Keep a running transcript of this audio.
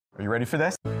Are you ready for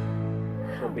this?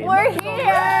 We're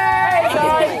here!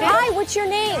 Hi, what's your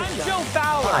name? I'm Joe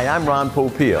Fowler. Hi, I'm Ron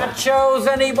Popeil. Chose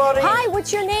anybody? Hi,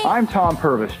 what's your name? I'm Tom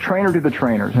Purvis, trainer to the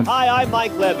trainers. Hi, I'm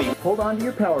Mike Levy. Hold on to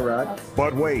your power rod.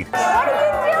 But wait. What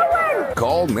are you doing?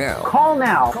 Call now. Call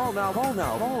now. Call now. Call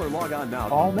now. Call or log on now.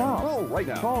 Call now. Call right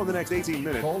now. Call in the next 18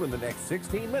 minutes. Call in the next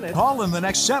 16 minutes. Call in the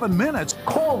next 7 minutes.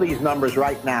 Call these numbers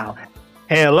right now.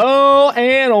 Hello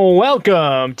and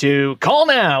welcome to Call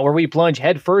Now, where we plunge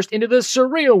headfirst into the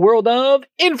surreal world of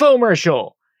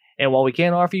infomercial. And while we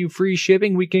can't offer you free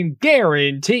shipping, we can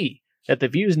guarantee that the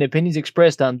views and opinions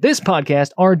expressed on this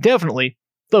podcast are definitely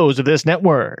those of this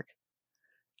network.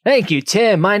 Thank you,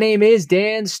 Tim. My name is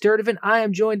Dan Sturdivant. I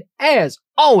am joined, as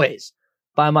always,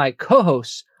 by my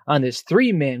co-hosts on this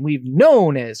three-man we've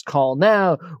known as Call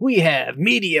Now. We have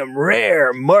medium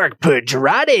rare Mark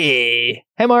Pedrati.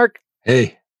 Hey, Mark.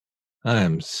 Hey, I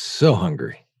am so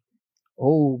hungry.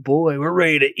 Oh boy, we're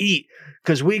ready to eat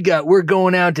because we're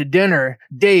going out to dinner.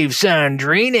 Dave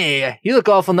Sandrini. You look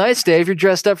awful nice, Dave. You're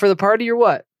dressed up for the party or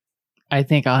what? I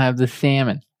think I'll have the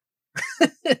salmon.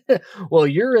 Well,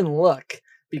 you're in luck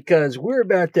because we're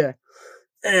about to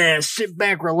sit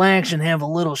back, relax, and have a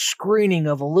little screening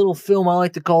of a little film I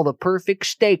like to call The Perfect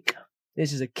Steak.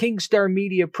 This is a Kingstar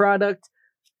Media product.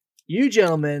 You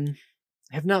gentlemen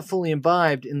have not fully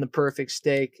imbibed in The Perfect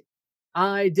Steak.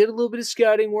 I did a little bit of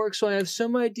scouting work, so I have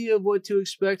some idea of what to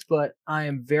expect, but I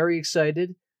am very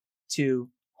excited to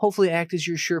hopefully act as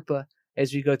your Sherpa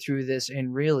as we go through this,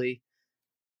 and really,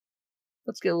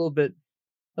 let's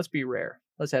be rare.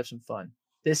 Let's have some fun.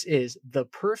 This is The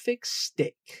Perfect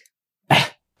Steak.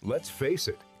 Let's face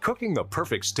it, cooking the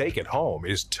perfect steak at home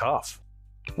is tough.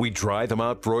 We dry them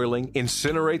out broiling,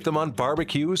 incinerate them on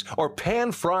barbecues, or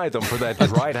pan fry them for that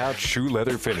dried out shoe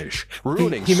leather finish,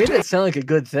 ruining He made that sound like a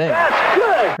good thing.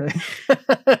 That's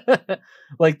good!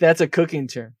 Like that's a cooking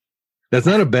term. That's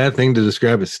not a bad thing to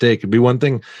describe a steak. It'd be one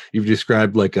thing you've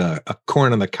described like a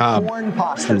corn on the cob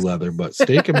shoe leather, but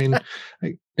steak, I mean,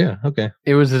 yeah, okay.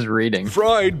 It was his reading.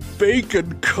 Fried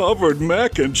bacon-covered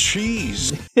mac and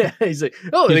cheese. Yeah, he's like,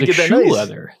 oh, He's they like, get that shoe nice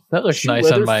leather. That looks shoe nice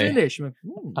leather on my finish. Like,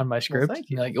 on my script. thank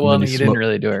you. Like, well, And you he didn't smoked-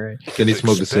 really do it right. Then he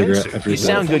smoked a cigarette after You he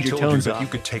sound good, your I told tone's that off. You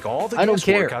could take all the I don't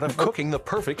guesswork care. out of cooking the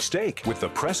perfect steak. With the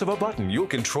press of a button, you'll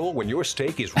control when your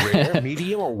steak is rare,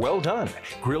 medium, or well done.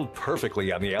 Grilled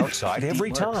perfectly on the outside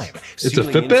every time. It's a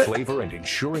Sealing in Fitbit? flavor and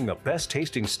ensuring the best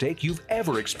tasting steak you've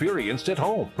ever experienced at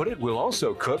home. But it will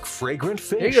also cook fragrant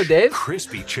fish. There you go, Dave.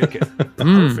 Crispy chicken. The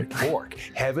perfect pork.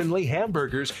 Heavenly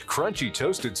hamburgers. Crunchy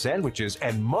toasted sandwiches.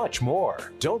 And much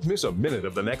more. Don't miss a minute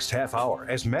of the next half hour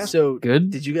as So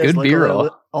Good. Did you guys Good like B-roll.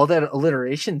 all that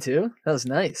alliteration too? That was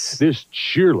nice. This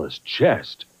cheerless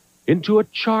chest into a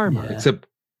charmer. Yeah. Except,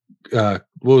 what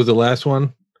was the last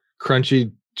one?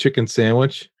 Crunchy chicken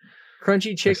sandwich?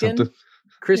 Crunchy Or chicken, something?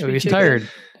 crispy He was chicken. tired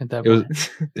at that It was,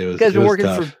 point. it was, This guy's it been was working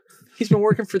tough. he's been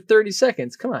working for 30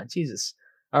 seconds. Come on, Jesus.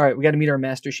 All right, we got to meet our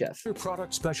master chef.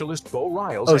 Product specialist Bo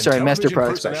Riles. Oh, and sorry, master television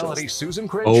product personality specialist. Susan Bo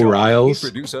Crenshaw Riles?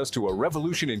 introduce us to a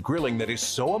revolution in grilling that is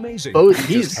so amazing. Bo- you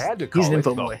he's- just had to he's call an it info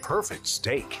the boy. perfect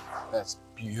steak. That's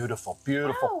beautiful,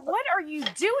 beautiful. Oh, what are you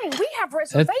doing? We have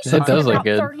reservations that does in look about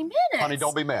good. 30 minutes. Honey,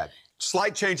 don't be mad.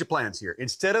 Slight change of plans here.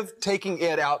 Instead of taking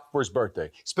Ed out for his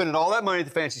birthday, spending all that money at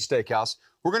the fancy steakhouse,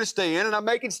 we're going to stay in and I'm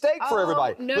making steak for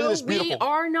everybody. Look at No, this we beautiful.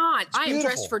 are not. I am beautiful.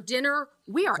 dressed for dinner.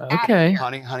 We are out Okay.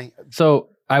 of here. Honey, So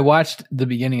I watched the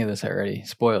beginning of this already.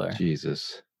 Spoiler.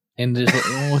 Jesus. And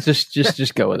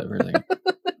just go with it for a second.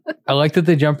 I like that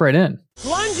they jump right in.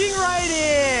 Plunging right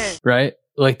in. Right?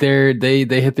 Like they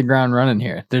hit the ground running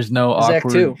here. There's no Zach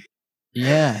awkward. too.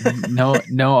 Yeah.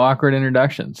 No awkward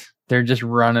introductions. They're just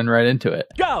running right into it.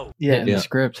 Go. Yeah. Hitting the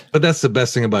script. But that's the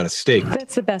best thing about a steak.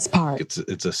 That's the best part.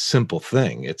 It's a simple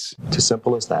thing. It's As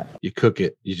simple as that. you cook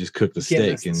it, you just cook the You can't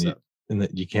mess steak, this and up.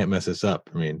 you can't mess this up.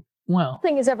 I mean, Well,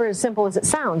 Nothing is ever as simple as it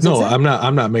sounds. no, is it?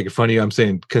 I'm not making fun of you. I'm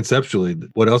saying conceptually,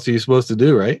 what else are you supposed to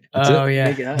do, right? That's oh it. yeah,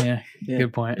 Make it happen. yeah. Yeah.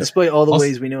 Good point. Despite all the Also-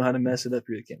 ways we know how to mess it up,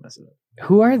 you really can't mess it up.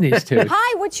 Who are these two?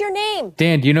 Hi, what's your name?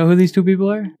 Dan, do you know who these two people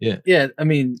are? Yeah, I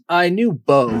mean, I knew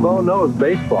Bo. Bo knows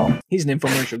baseball. He's an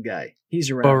infomercial guy. He's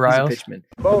around. Bo Riles? He's a pitchman.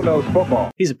 Bo knows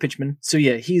football. He's a pitchman. So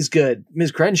yeah, he's good.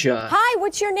 Ms. Crenshaw. Hi,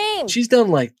 what's your name? She's done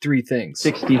like 3 things.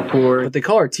 64. But they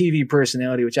call her TV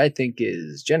personality, which I think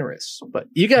is generous. But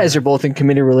you guys are both in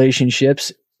committed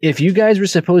relationships. If you guys were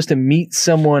supposed to meet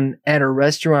someone at a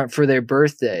restaurant for their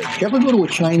birthday, You ever go to a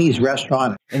Chinese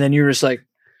restaurant? and then you were just like,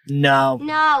 no,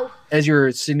 No. as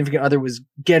your significant other was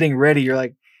getting ready, you're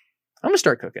like, I'm going to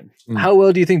start cooking. Mm. How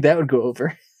well do you think that would go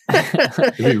over?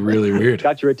 It'd be really weird.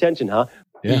 Got your attention, huh?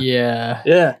 Yeah. Yeah.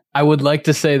 Yeah. I would like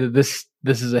to say that this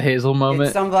this is a Hazel Did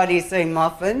moment somebody say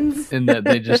muffins? in that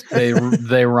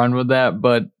they run with that,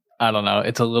 but I don't know.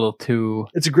 It's a little too.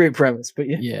 It's a great premise, but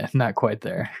yeah, not quite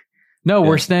there. No,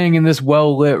 we're staying in this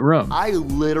well lit room. I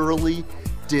literally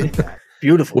did that.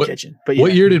 Beautiful kitchen. But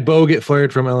what year did Bo get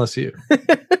fired from LSU?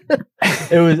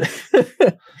 It was.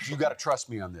 You got to trust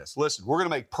me on this. Listen, we're going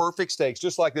to make perfect steaks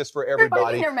just like this for Everybody,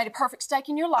 everybody. you've never made a perfect steak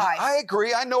in your life. I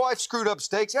agree. I know I've screwed up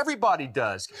steaks. Everybody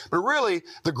does. But really,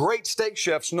 the great steak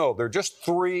chefs know there are just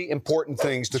 3 important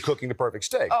things to cooking the perfect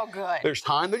steak. Oh, good. There's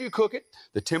time that you cook it,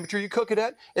 the temperature you cook it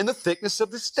at, and the thickness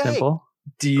of the steak. Simple.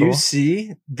 Do you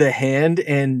see the hand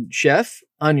and chef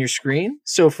on your screen?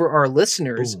 So for our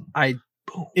listeners, I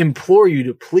implore you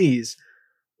to please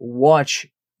watch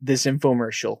this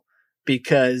infomercial,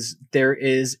 because there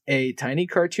is a tiny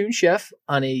cartoon chef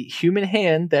on a human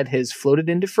hand that has floated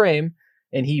into frame,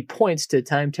 and he points to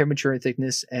time, temperature, and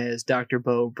thickness as Dr.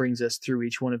 Bo brings us through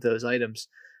each one of those items.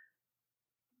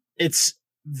 It's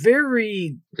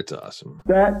awesome.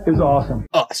 That is awesome.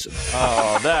 Awesome.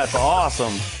 Oh, that's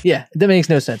awesome. Yeah, that makes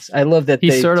no sense. I love that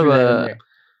He's they sort of threw that in a there.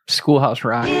 Schoolhouse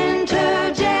Rock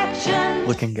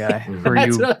looking guy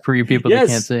for you people that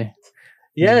can't see.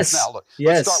 Yes. Now, look,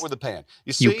 Yes. let's start with the pan.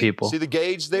 You see, people. see the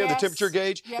gauge there, the temperature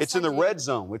gauge? Yes, it's in the red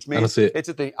zone, which don't means see it. it's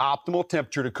at the optimal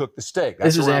temperature to cook the steak. This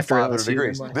That's is around after 500 LSU,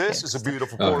 degrees. Mark. This Yeah. is a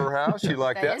beautiful Oh. porterhouse. You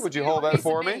like That that? is Would you beautiful. hold that Piece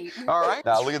for of me? meat. All right.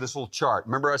 Now, look at this little chart.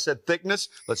 Remember I said thickness?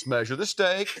 Let's measure the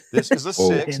steak. This is the Oh.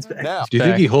 6. Now, Do you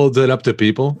think he holds it up to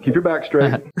people? Keep your back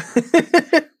straight.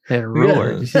 They had a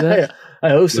ruler. Did you see that? I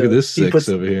hope so. Look at this He 6 puts,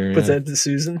 over here. puts yeah. that to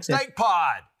Susan. steak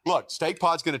pod. Look, steak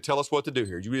pod's going to tell us what to do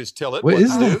here. You just tell it What what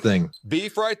is to that do. thing?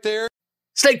 Beef right there.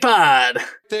 Steak pod.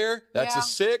 There, that's Yeah. a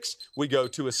 6. We go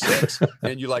to a 6,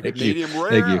 and you like it Thank you. medium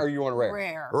Thank rare, you. or you want rare?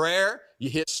 Rare. Rare. You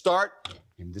hit start.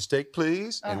 Give me the steak,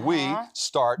 please, and we Uh-huh.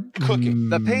 start cooking.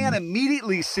 The pan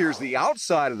immediately sears the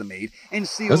outside of the meat and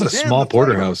seals That's a in small the flavor,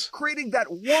 porterhouse. creating that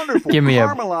wonderful Give me a-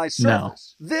 caramelized no.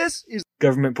 surface. This is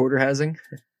Government porterhousing.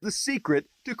 the secret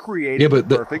to creating Yeah, but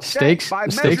the the perfect steaks- steak. By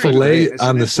the steak measuring fillet thickness on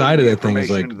and the then side putting of that thing is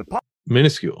information like into the pot.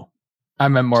 minuscule. I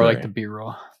meant more Sorry. like the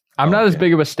B-roll. I'm not as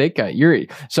big of a steak guy.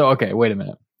 Okay, wait a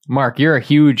minute. Mark, you're a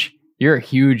huge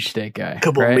steak guy.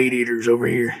 Couple right? of meat eaters over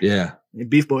here. Yeah.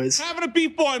 Beef boys. Having a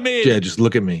beef boy, man. Yeah, just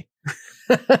look at me.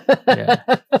 Yeah.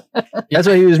 That's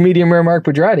why he was medium rare Mark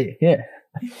Pedrati. Yeah.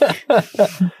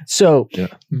 So, Yeah.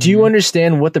 do you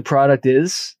understand what the product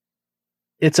is?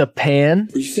 It's a pan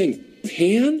Are you saying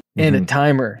pan? and a Mhm.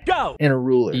 timer Go. and a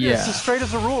ruler. Yeah. It's as straight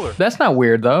as a ruler. That's not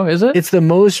weird though, is it? It's the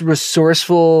most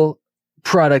resourceful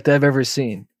product I've ever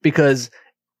seen, because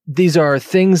these are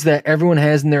things that everyone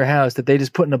has in their house that they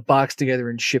just put in a box together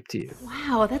and ship to you.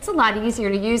 Wow, that's a lot easier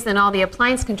to use than all the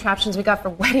appliance contraptions we got for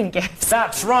wedding gifts.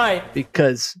 That's right.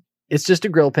 Because it's just a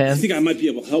grill I pan. think I might be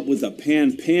able to help with the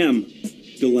pan-pam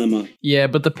dilemma. Yeah,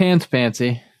 but the pan's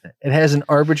fancy. It has an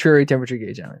arbitrary temperature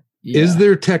gauge on it. Yeah. Is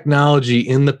there technology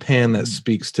in the pan that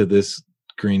speaks to this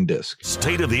green disc?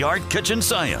 State-of-the-art kitchen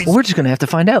science. We're just gonna have to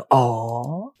find out.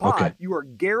 Aww. Pod, Okay. you are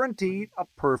guaranteed a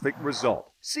perfect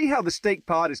result. See how the steak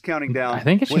pod is counting down? I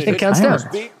think it's When just it a hits counts the down.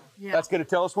 first beep, that's going to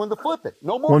tell us when to flip it.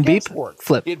 No more One beep, guesswork.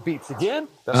 flip. It beeps again.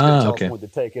 That's going to tell okay. us when to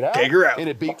take it out. Take her out. And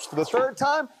it beeps for the 3rd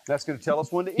time. That's going to tell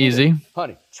us when to eat Easy. it.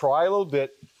 Honey, try a little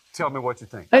bit. Tell me what you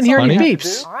think. I didn't hear any Honey?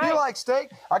 beeps. Do you like steak?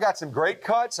 I got some great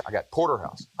cuts. I got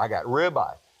porterhouse. I got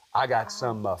ribeye. I got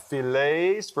some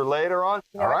fillets for later on.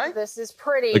 All right? This is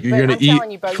pretty. Like you're but gonna I'm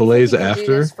telling eat you, Bo, you fillets think you can do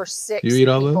after this for 6 you eat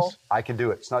all people. those? I can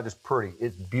do it. It's not just pretty.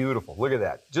 It's beautiful. Look at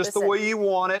that. Just the Listen. way you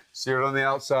want it. Seared on the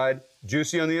outside,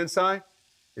 juicy on the inside.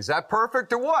 Is that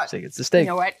perfect or what? Say it's the steak. You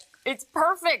know what? It's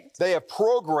perfect. They have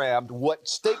programmed what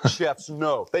steak chefs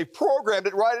know. They programmed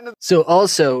it right into. So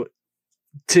also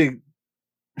to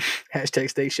hashtag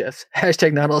steak chefs.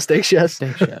 Hashtag not all steak chefs.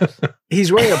 Steak chefs.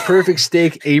 He's wearing a perfect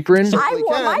steak apron. I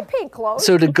wore my pink clothes.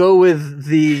 So to go with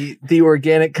the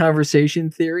organic conversation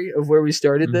theory of where we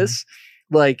started this,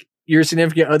 like your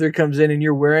significant other comes in and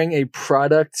you're wearing a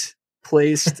product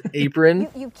placed apron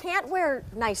you can't wear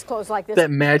nice clothes like this. that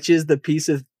matches the piece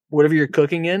of whatever you're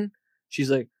cooking in. She's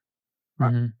like,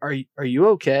 are you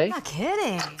okay? Not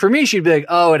kidding. For me, she'd be like,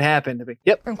 oh, it happened. I'd be,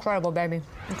 yep. Incredible, baby.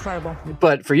 Incredible.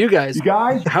 But for you guys,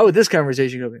 how would this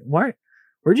conversation go?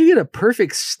 Where'd you get a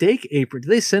perfect steak apron?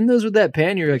 Did they send those with that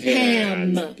pan? You're like,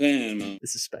 Pan.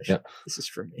 this is special. Yep. This is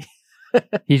for me.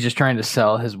 He's just trying to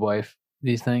sell his wife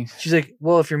these things. She's like,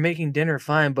 well, if you're making dinner,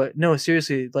 fine. But no,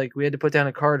 seriously, like we had to put down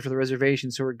a card for the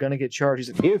reservation, so we're going to get charged.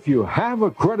 He's like, If you have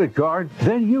a credit card,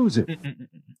 then use it.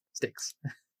 steaks.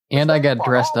 And I got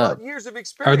dressed up. Years of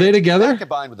Are they together? That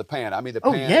combined with the pan. I mean, the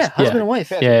Oh, pan. yeah, is- husband and wife.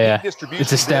 has Yeah. heat distribution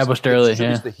It's established disk, it early,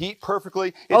 distributes yeah. the heat perfectly.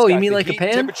 It's Oh, you got mean the like a heat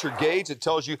pan? temperature gauge that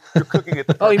tells you you're cooking at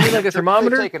the Oh, you mean perfect like a temperature.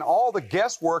 thermometer? They've taken all the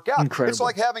guesswork out. Incredible. It's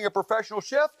like having a professional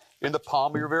chef in the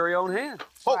palm of your very own hand.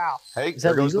 Oh, Wow. hey, Is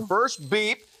there that goes legal? the first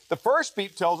beep. The first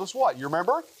beep tells us what? You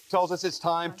remember? Tells us it's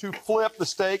time to flip the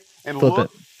steak and Flip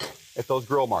look at those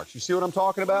grill marks. You see what I'm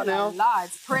talking about now? La,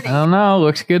 it's pretty. I don't know.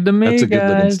 Looks good to me. That's a good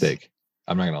looking guys. steak.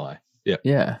 I'm not gonna lie. Yeah.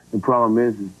 Yeah. The problem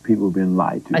is people have been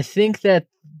lied to. I think that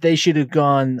they should have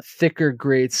gone thicker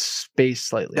grades spaced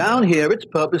slightly. Down here, it's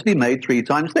purposely made 3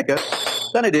 times thicker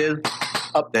than it is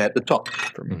up there at the top.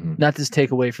 For me. Not to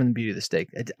take away from the beauty of the steak.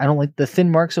 I don't like the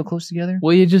thin marks so close together.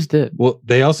 Well, you just did. Well,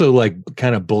 they also like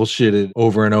kind of bullshitted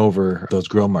over and over those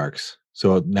grill marks.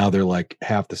 So now they're like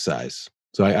half the size.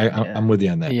 So I'm with you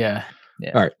on that. Yeah.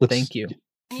 All right. Thank you.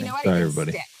 You know what? Sorry, It's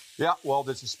everybody. stick. Yeah, well,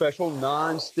 it's a special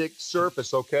non-stick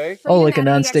surface, okay? So Oh, you like a don't have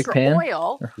any non-stick extra pan?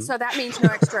 Oil, so that means no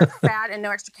extra fat and no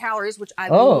extra calories, which I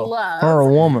Oh, love. for a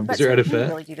woman. But Is there added we fat?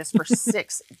 really do this for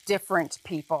 6 different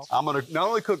people. I'm going to not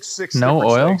only cook 6 No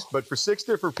different oil? steaks, but for 6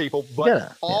 different people, but Yeah.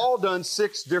 all done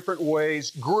 6 different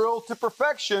ways, grilled to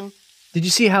perfection. Did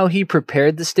you see how he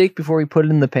prepared the steak before he put it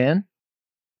in the pan?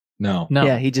 No. No.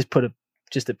 Yeah, he just put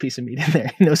just a piece of meat in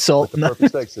there. No salt. The Nothing.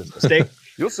 perfect steak system. Steak.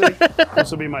 You'll see. This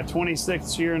will be my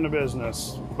 26th year in the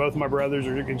business. Both my brothers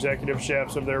are executive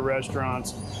chefs of their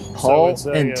restaurants. Paul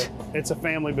so and- it's a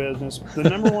family business. The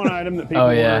number one item that people Oh,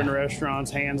 yeah. order in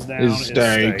restaurants, hands down, Is is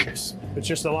steak. steaks. It's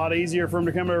just a lot easier for them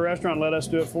to come to a restaurant and let us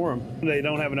do it for them. They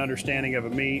don't have an understanding of a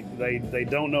meat. They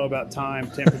don't know about time,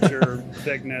 temperature,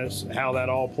 thickness, how that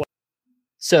all plays.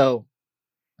 So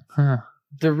Huh.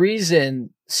 the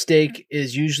reason steak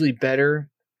is usually better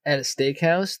at a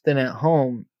steakhouse than at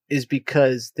home is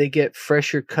because they get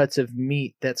fresher cuts of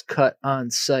meat that's cut on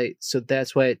site. So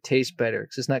that's why it tastes better,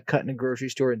 because it's not cut in a grocery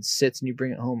store and sits and you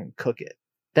bring it home and cook it.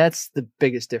 That's the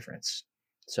biggest difference.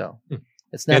 So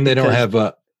it's not. And they don't because-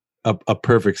 have a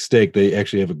perfect steak. They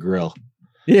actually have a grill.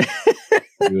 Yeah.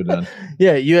 You would,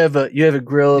 Yeah, you have a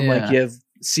grill and like Yeah. you have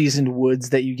seasoned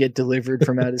woods that you get delivered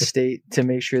from out of state to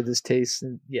make sure this tastes.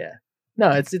 And yeah,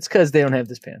 no, it's because they don't have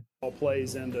this pan. All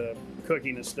plays into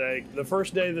cooking a steak. The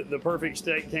first day that the perfect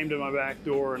steak came to my back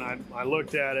door and I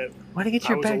looked at it, Why to get I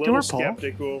your was a back little door, Paul?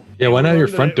 skeptical. Yeah, why And not we your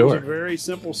learned that front it was door? a very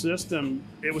simple system.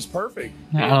 It was perfect.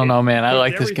 I don't know, man. I It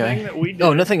like cooked this guy. everything that we did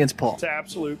Oh, nothing against Paul. to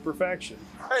absolute perfection.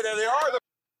 Hey, there they are.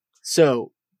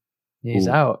 So He's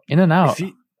out. In and out.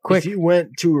 Quick. if you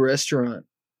went to a restaurant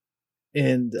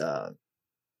and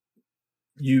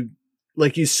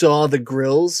you saw the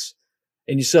grills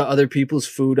and you saw other people's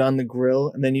food on the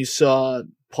grill, and then you saw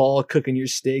Paul cooking your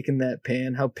steak in that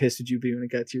pan, how pissed would you be when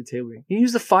it got to your table? You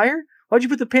use the fire? Why'd you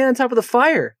put the pan on top of the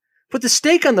fire? Put the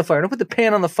steak on the fire. Don't put the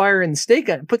pan on the fire and the steak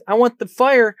on. I want the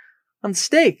fire on the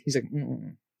steak. He's like,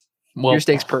 Well, your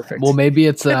steak's perfect. Well, maybe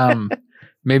it's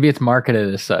maybe it's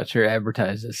marketed as such or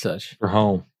advertised as such for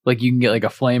home. Like you can get like a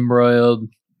flame broiled,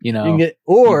 you know. You can get,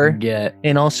 you or can get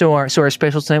and also our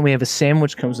special tonight we have a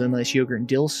sandwich comes with a nice yogurt and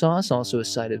dill sauce, also a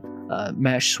side of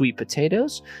mashed sweet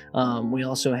potatoes. We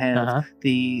also have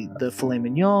the filet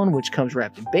mignon, which comes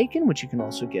wrapped in bacon, which you can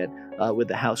also get with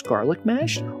the house garlic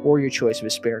mashed, or your choice of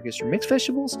asparagus or mixed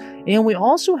vegetables. And we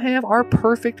also have our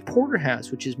perfect porterhouse,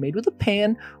 which is made with a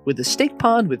pan with a steak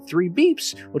pod with 3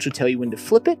 beeps, which will tell you when to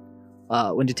flip it,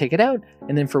 when to take it out,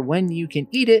 and then for when you can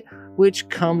eat it, which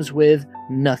comes with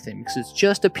nothing because it's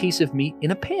just a piece of meat in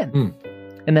a pan,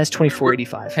 and that's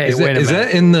 $24.85. Hey, Is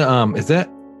that in the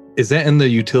is that in the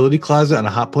utility closet on a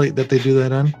hot plate that they do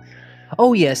that on?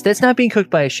 Oh yes, that's not being cooked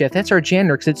by a chef. That's our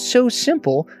janitor because it's so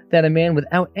simple that a man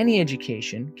without any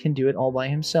education can do it all by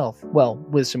himself. Well,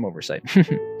 with some oversight.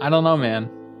 I don't know, man.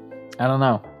 I don't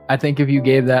know. I think if you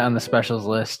gave that on the specials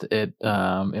list, it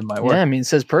might work. Yeah, I mean, it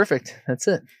says perfect. That's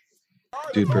it.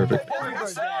 Dude, perfect.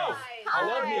 I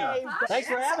love you. Thanks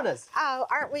for having us. Oh,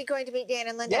 aren't we going to meet Dan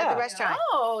and Linda at the restaurant?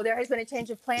 Oh, there has been a change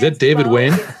of plans. Is that David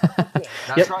Wayne?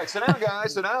 That's right. Sit down,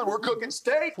 guys. Sit down. We're cooking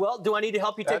steak. Well, do I need to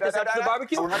help you take this out to the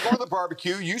barbecue? We're not going to the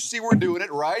barbecue. You see we're doing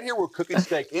it right here. We're cooking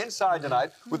steak inside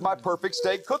tonight with my perfect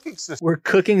steak cooking system. We're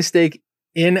cooking steak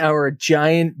in our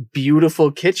giant,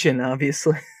 beautiful kitchen,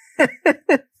 obviously.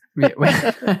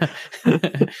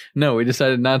 No, we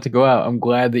decided not to go out. I'm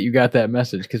glad that you got that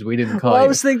message because we didn't call Well, you. I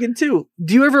was thinking too.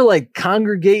 Do you ever like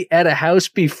congregate at a house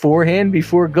beforehand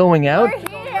before going out?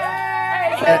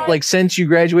 Like since you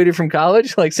graduated from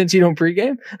college, like since you don't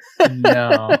pregame?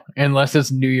 No, unless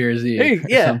it's New Year's Eve Hey, or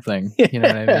yeah. something. You know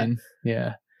what I mean?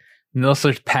 Yeah. Unless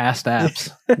there's past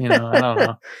apps. You know, I don't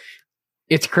know.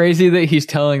 It's crazy that he's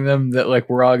telling them that like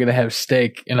we're all gonna have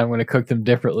steak and I'm gonna cook them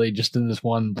differently just in this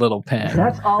one little pan.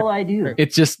 That's all I do.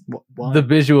 It's just the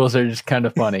visuals are just kind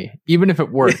of funny, even if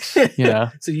it works. You know.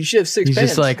 So you should have 6 He's pans.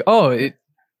 just like, oh,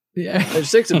 yeah. There's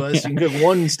 6 of us. You can cook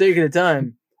one steak at a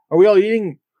time. Are we all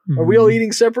eating? Are we all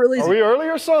eating separately? Are we early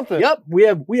or something? Yep.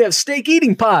 We have steak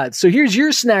eating pods. So here's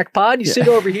your snack pod. You sit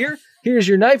over here. Here's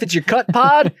your knife. It's your cut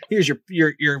pod. Here's your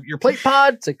plate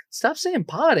pod. It's like, stop saying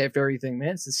pod after everything,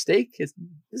 man. It's a steak. This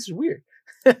is weird.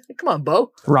 Come on,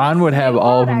 Bo. Ron would have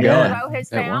all of them going. Bo has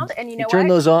found, and you know turn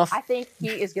what? those off. I think he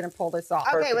is going to pull this off.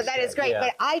 Okay, well that is great,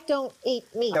 but I don't eat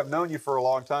meat. I've known you for a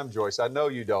long time, Joyce. I know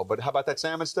you don't. But how about that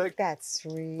salmon steak? That's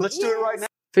sweet. Let's do it right now.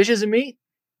 Fish isn't meat.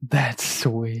 That's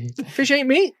sweet. Fish ain't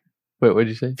meat. Wait, what did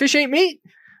you say? Fish ain't meat.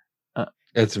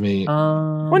 It's meat.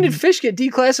 When did fish get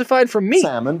declassified from meat?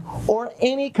 Salmon or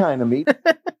any kind of meat.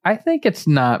 I think it's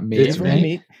not meat. It's right?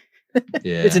 meat.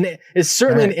 Yeah. It's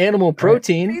certainly an animal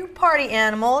protein. You party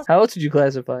animals. How else would you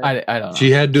classify it? I don't know.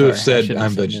 She had to have Sorry, I said, shouldn't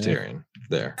I'm have said vegetarian.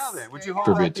 There. Now then, would you hold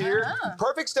For up here?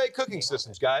 Perfect steak cooking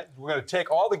systems, guys. We're going to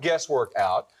take all the guesswork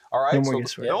out. All right. No more So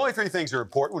guesswork. the only 3 things that are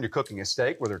important when you're cooking a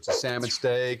steak, whether it's a salmon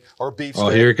steak or a beef Oh,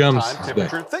 steak. here it comes. Time,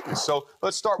 temperature, and thickness. So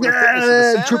let's start with the thickness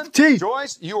of the triple salmon. T.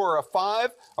 Joyce, you are a 5.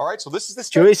 All right. So this is the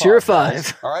steak Joyce, you're a pod,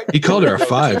 guys. 5. All right. He called her a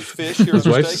 5. Fish, here's His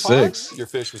your wife's steak pod. 6. Your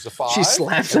fish was a 5. She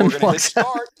slaps and him we're going to hit once.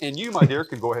 start, and you, my dear,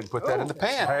 can go ahead and put that in the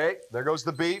pan. Hey, there goes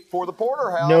the beef for the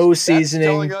porterhouse. No That's seasoning.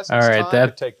 telling us All it's right, time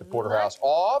that- to take the porterhouse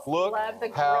off. Look Love the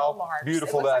grill how marks.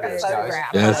 beautiful It looks that like a is, guys. photograph.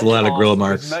 Yeah, that's a lot of grill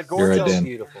marks. Isn't that You're right, gorgeous?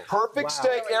 Dan. Perfect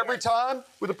steak every time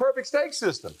with a perfect steak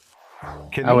system.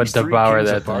 Can I would these 3 devour kings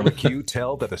that of thing. barbecue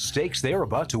tell that the steaks they are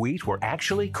about to eat were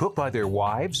actually cooked by their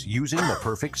wives using the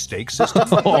perfect steak system?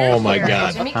 Oh my We're here God.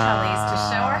 at Jimmy Kelly's to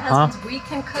show our husbands we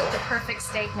can cook the perfect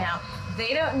steak now.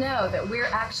 They don't know that we're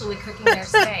actually cooking their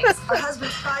steaks. Our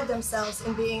husbands pride themselves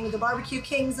in being the barbecue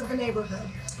kings of the neighborhood.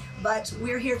 But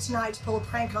we're here tonight to pull a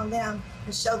prank on them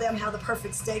and show them how the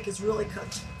perfect steak is really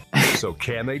cooked. So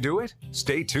can they do it?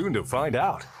 Stay tuned to find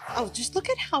out. Oh, just look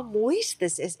at how moist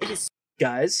this is. It is.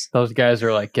 Guys. Those guys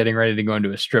are like getting ready to go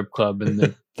into a strip club,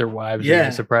 and their wives are Yeah.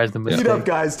 gonna surprise them with Eat steak. up,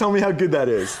 guys. Tell me how good that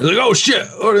is. He's like, oh shit.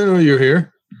 Oh, I didn't know you were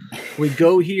here. We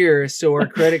go here so our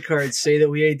credit cards say that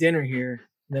we ate dinner here.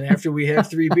 Then after we have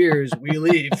 3 beers, we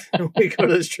leave. We go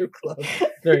to the strip club.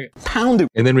 There you go. Pound it.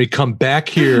 And then we come back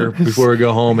here before we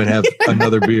go home and have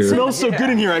another beer. Smells so good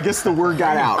in here. I guess the word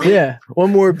got out. Yeah,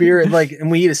 one more beer, and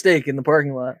we eat a steak in the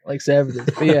parking lot like savages.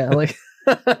 But yeah, like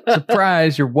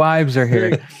Surprise! Your wives are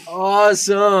here.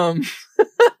 awesome.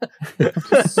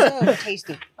 So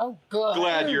tasty. Oh, good.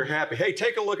 Glad you're happy. Hey,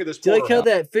 take a look at this Do you like how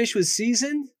porterhouse. that fish was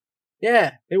seasoned?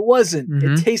 Yeah, it wasn't.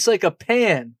 Mhm. It tastes like a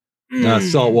pan. Not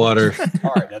salt water.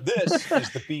 All right, now this is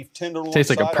the beef tenderloin Tastes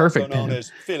like a side, perfect also known pan.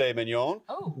 as filet mignon.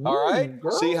 Oh, All right,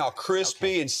 see how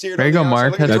crispy and seared There on you the go, outside.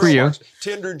 Mark. Look at That's the for grill you. marks.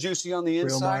 Tender and juicy on the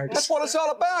Grill inside. marks. That's what it's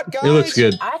all about, guys. It looks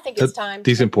good. I think it's That's time.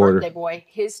 decent for porter. Birthday boy,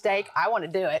 his steak. I want to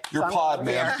do it. Your So I'm pod, over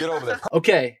man. here. Get over there.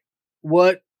 Okay,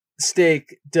 what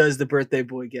steak does the birthday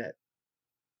boy get?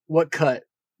 What cut?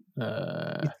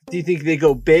 Do you think they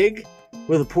go big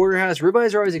with a porterhouse?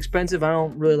 Ribeyes are always expensive. I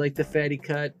don't really like the fatty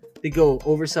cut. They go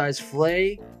oversized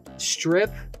fillet,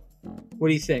 strip. What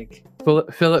do you think?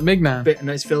 Fillet mignon.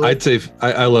 Nice fillet. I'd say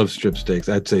I love strip steaks.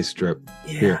 I'd say strip.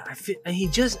 Yeah, Here.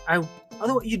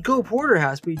 otherwise you'd go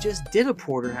porterhouse, but you just did a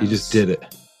porterhouse. He just did it.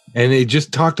 And they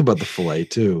just talked about the fillet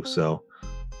too. So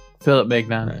Fillet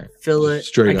mignon. Fillet.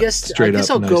 Straight I up- guess straight I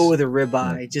guess up I'll nice. go with a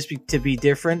ribeye just to be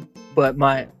different. But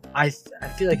I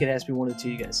feel like it has to be one of the 2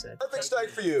 you guys said. Perfect steak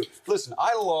for you. Listen,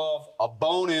 I love a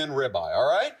bone-in ribeye. All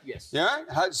right? Yes. Yeah. All right?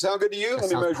 How, sound good to you? Let me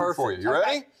sounds measure it for you. You Okay.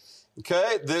 ready?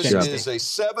 Okay. This Yeah. is a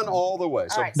 7 all the way.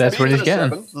 So All right, That's what beef he's is a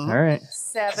getting. 7. All right.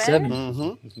 7.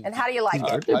 Mm-hmm. And how do you like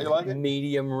it? How you like it?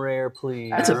 Medium rare, please.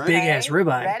 That's a All right. big ass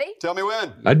ribeye. Ready? Tell me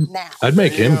when. Now. I'd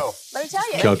make There you him go. Let me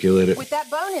tell you. calculate it. With that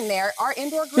bone in there, our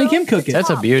indoor grill. Make him cook it. That's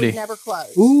a top beauty. would never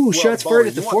close. Ooh, Well, shots bone, fired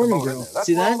at the you want Foreman bone in grill. there. That's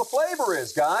See where that? all the flavor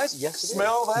is, guys. Yes, it is.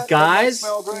 Smell that? Guys?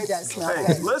 Doesn't that smell great? It does smell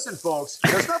Hey, good. listen, folks.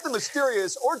 There's nothing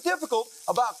mysterious or difficult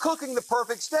about cooking the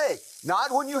perfect steak. Not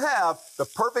when you have the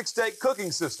perfect steak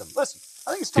cooking system. Listen,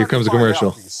 I think it's time Here comes to a find commercial.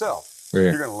 out for yourself. Right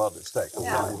here. You're gonna love this steak. I'm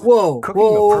telling you. Whoa, Cooking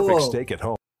whoa, the perfect whoa. steak at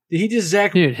home. Did he just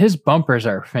Zach? Dude, his bumpers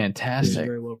are This is a fantastic.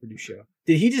 very well produced show.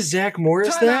 Did he just Zach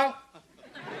Morris Time that? out.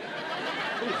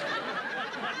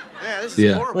 Yeah, this is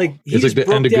Yeah. horrible. Like he It's just like the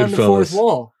broke end of down the fourth Goodfellas.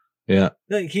 wall. Yeah.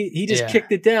 Like he just Yeah.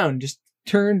 kicked it down, just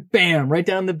turned, bam, right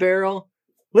down the barrel.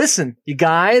 Listen, you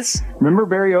guys. Remember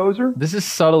Barry Ozer? This is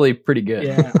subtly pretty good.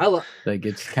 Yeah, I love. Like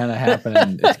it's kind of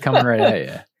happening. It's coming right at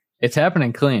you. It's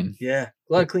happening clean. Yeah,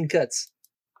 a lot of clean cuts.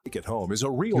 At home is a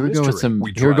real Here we go mystery. with some.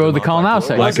 We Here we dry go with them the call out by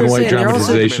now blowing section. Black and white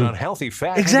dramatization. unhealthy fat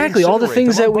and Exactly, all the incinerate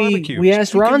things them that on barbecues. we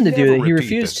asked You can Ron to do never that he repeat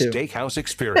refused the to. Steakhouse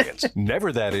experience.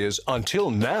 Never, that is,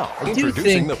 until now. I do Introducing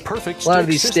think the perfect a lot of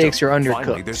steak these system. steaks are undercooked.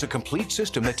 Finally, there's a complete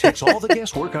system that takes all the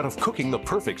guesswork out of cooking the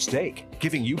perfect steak,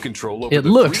 giving you control over It the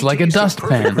looks three like a T's of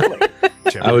dustpan. perfect grilling.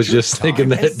 I was just thinking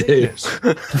Temperature, that,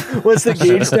 Dave. Once the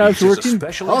gauge stops Features a working,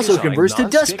 specially also designed converts to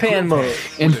non-stick dustpan grill mode.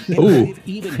 pan And with an ooh, innovative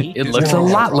even heat it looks a disposal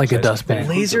lot like a process dustpan. that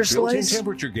includes Laser a built-in slice?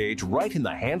 temperature gauge right in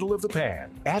the handle of the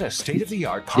pan. Add a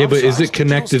state-of-the-art Yeah, but is pop-sized it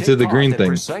connected digital to the steak green pot that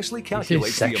thing? precisely Is it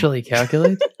calculates the sexually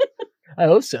calculate? I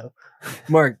hope so.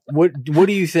 Mark, what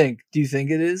do you think? Do you think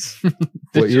it is?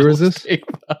 What year is this?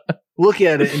 Look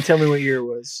at it and tell me what year it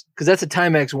was, because that's a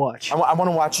Timex watch. I want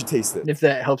to watch you taste it. If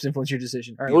that helps influence your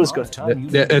decision. All right, we'll just go.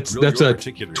 That's a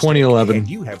 2011.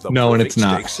 No, and it's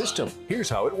not. System. Here's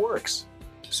how it works.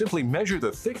 Simply measure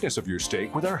the thickness of your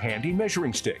steak with our handy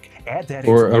measuring stick. Add that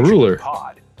Or a information in ruler.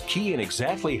 Pod. Key in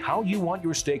exactly how you want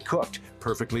your steak cooked.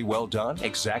 Perfectly well done,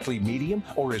 exactly medium,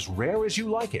 or as rare as you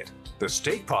like it. The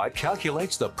Steak Pod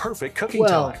calculates the perfect cooking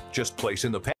Well- time. Just place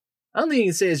in the pan. I don't think you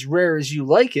can say as rare as you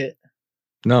like it.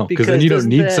 No, because then Because you don't doesn't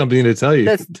need that- something to tell you.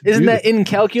 Isn't that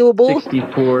incalculable?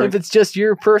 64. If it's just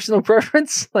your personal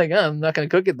preference, like, I'm not gonna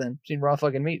cook it then. It's raw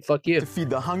fucking meat. Fuck you. To feed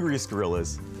the hungriest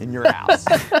gorillas in your house.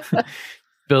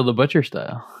 Bill the Butcher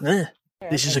style.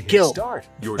 This is a And hit kill. Start.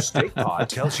 Your Steak Pod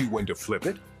tells you when to flip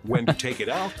it, when to take it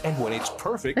out, and when it's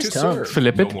perfect That's to tongue. serve.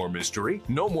 Flip No it. more mystery,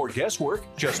 no more guesswork,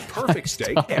 just perfect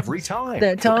steak every time.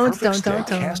 That The tongue, Perfect tongue, Steak tongue,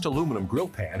 tongue. cast aluminum grill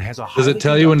pan has a Does it highly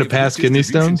tell you when to conductive pass heat kidney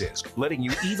distribution stones? disc, letting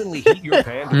you evenly heat your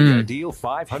pan to the ideal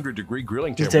 500-degree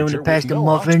grilling Does it tell you when temperature to pass with the no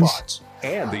hot muffins? spots.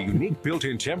 And the unique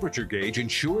built-in temperature gauge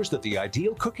ensures that the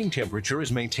ideal cooking temperature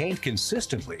is maintained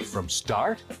consistently from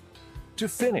start to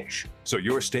finish. So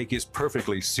your steak is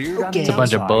perfectly seared on the It's a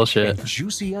bunch of outside bullshit. and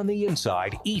juicy on the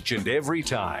inside each and every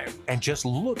time. And just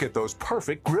look at those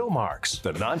perfect grill marks.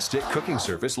 The non-stick cooking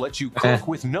surface lets you cook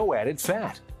with no added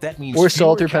fat. That means Or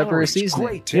salt fewer or pepper or calories, seasoning.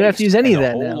 great You don't have to taste, use any and of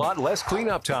that a whole now. lot less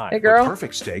cleanup time. Hey, girl. But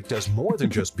Perfect Steak does more than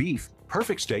just beef.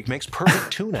 Perfect Steak makes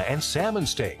perfect tuna and salmon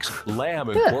steaks, lamb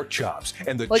and Yeah. pork chops,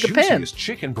 and the Like a pan. juiciest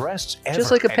chicken breasts ever.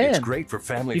 Just like a And it's pan. great for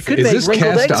family You could Is make this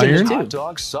wrinkled cast eggs in iron? it hot too.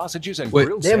 dogs, sausages, and Wait.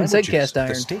 grilled They haven't said sandwiches. cast iron.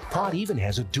 The Steak Pod even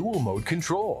has a dual mode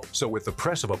control. So with the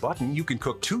press of a button, you can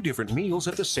cook 2 different meals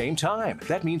at the same time.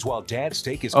 That means while Dad's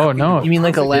steak is Oh, cooking no. to You mean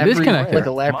like a perfect lap It is connected. like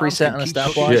a lap Mom reset can on a keep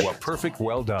stopwatch? cooking to a perfect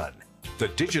well done. The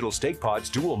digital Steak Pod's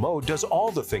dual mode does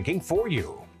all the thinking for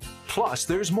you. Plus,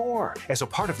 there's more. As a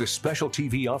part of this special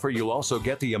TV offer, you'll also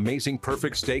get the amazing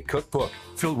Perfect Steak Cookbook,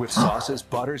 filled with sauces,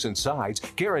 butters, and sides,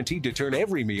 guaranteed to turn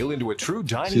every meal into a true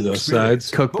dining See those experience.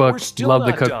 sides? But Cookbook. we're still Love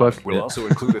the not done. cookbook. We'll Yeah. also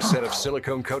include a set of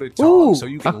silicone-coated Ooh, tongs so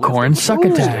you can a lift corn and flip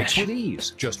succotash. steaks with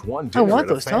ease. Just one I dinner want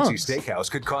at a those fancy tongs.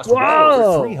 steakhouse could cost Whoa. well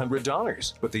over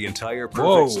 $300. But the entire Perfect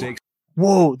Whoa. Steak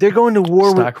Whoa, they're going to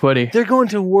war Stock footy. with. They're going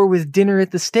to war with dinner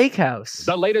at the steakhouse.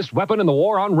 The latest weapon in the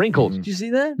war on wrinkles. Did you see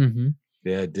that? Mm-hmm.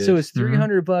 Yeah, it did. So it's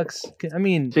 $300. I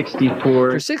mean,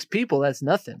 64. for 6 people, that's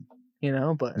nothing, you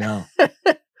know. But No.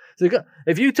 so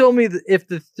if you told me that if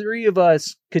the 3 of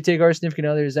us could take our significant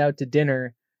others out to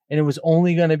dinner and it was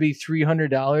only going to be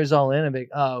 $300 all in, I'd be like,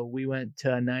 oh, we went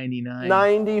to 99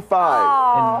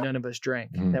 95. and none of us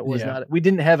drank. Mhm. That was Yeah. not. We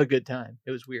didn't have a good time.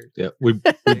 It was weird. Yeah, we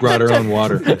brought our own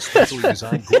water. The specially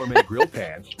designed gourmet grill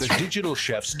pan, the digital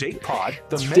chef Steak Pod,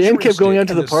 the Dan measuring kept going stick, out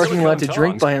to and the parking lot to silicone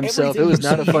drink by tongs, himself. It everything was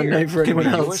not you a fun see night for here can anyone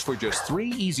be yours else. for just 3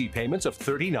 easy payments of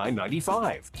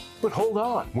 $39.95. But hold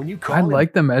on, when you call I in-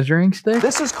 like the measuring stick,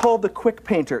 This is called the Quick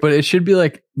Painter. but it should be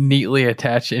like neatly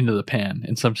attached into the pan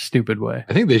in some stupid way.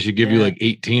 I think they should give you Yeah. like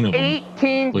 18 of them.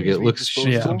 18. Look, it looks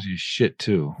Yeah. clumsy as shit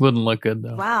too. Wouldn't look good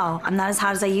though. Wow, I'm not as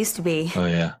hot as I used to be. Oh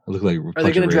yeah, it looked like. Are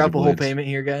they going to drop a whole payment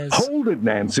here, guys? Hold it,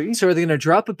 Nancy. So are they going to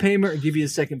drop a payment or give you a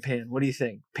second pan? What do you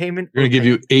think? Payment? We're going to give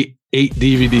you eight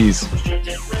DVDs.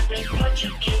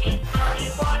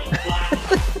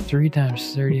 3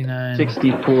 times 39.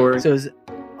 64. So is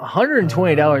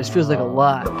 $120 feels like a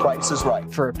lot Price is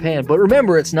right. for a pan. But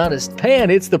remember, it's not a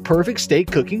pan, it's the Perfect Steak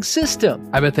cooking system.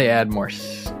 I bet they add more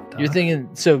stuff. You're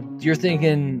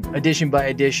thinking addition by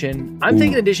addition. I'm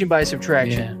thinking addition by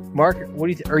subtraction. Mark, what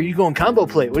do you are you going combo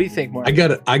plate? What do you think, Mark? I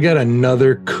got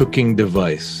another cooking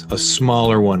device, a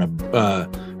smaller one,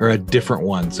 or a different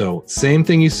one. So same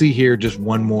thing you see here, just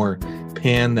one more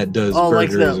pan that does. Oh, like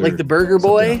the Burger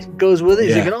Boy goes with it.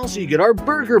 He's Yeah. like, and also you get our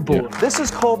Burger Boy. This is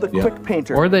called the Quick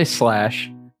Painter. Or they slash.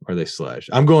 Or they slash.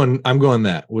 I'm going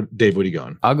that. Dave, what are you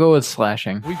going? I'll go with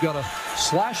slashing. We've got a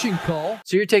slashing call.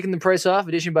 So you're taking the price off,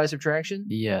 addition by subtraction?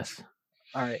 Yes.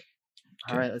 All right.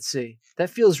 All right, let's see. That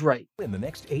feels right. In the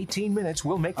next 18 minutes,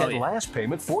 we'll make that last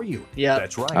payment for you. Yeah.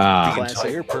 That's right. Ah. The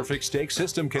entire Perfect Steak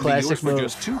system can Classic be yours for move.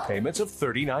 just 2 payments of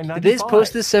 $39.95. Did they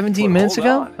post this 17 minutes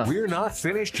ago? On. We're not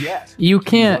finished yet. You One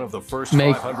can't of the first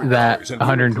make $500 that and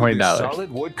we'll include this $120.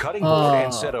 solid wood cutting board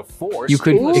and set of 4 You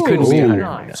could. It couldn't be steak 100.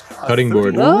 knives, a Cutting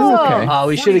board. 30 Oh, okay.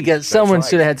 we should have got. Someone That's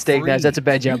should have right. had steak knives. That's a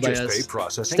bad job You by just pay us.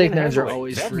 processing Steak and knives are handling.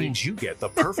 always That free. means you get the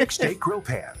Perfect Steak Grill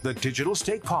Pan, the digital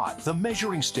steak pot, the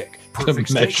measuring stick, Perfect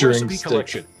Steak measuring Recipe stick.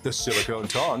 Collection, the silicone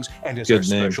tongs, and as Good our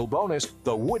name. special bonus,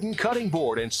 the wooden cutting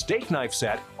board and steak knife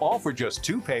set, all for just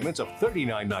 2 payments of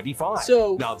 $39.95.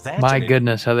 So- now that's My an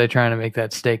goodness, how they trying to make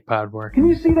that steak pod work? Can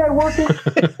you see that working?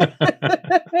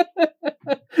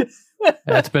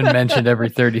 That's been mentioned every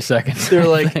 30 seconds. They're I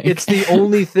like, think. it's the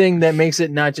only thing that makes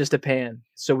it not just a pan.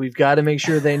 So we've got to make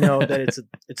sure they know that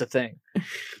it's a thing. Is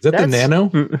that the That's-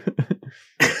 Nano?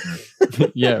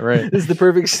 Yeah, right. This is the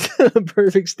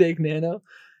perfect steak nano.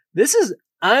 This is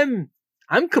I'm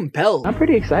compelled. I'm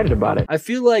pretty excited about it. I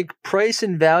feel like price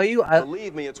and value.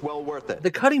 Believe me, it's well worth it.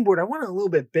 The cutting board, I want it a little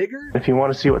bit bigger, If you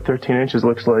want to see what 13 inches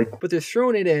looks like, but they're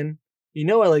throwing it in. You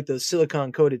know I like those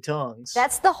silicone coated tongs.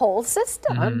 That's the whole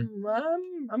system.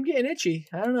 I'm getting itchy.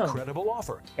 I don't know. incredible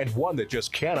offer and one that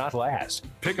just cannot last.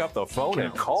 Pick up the phone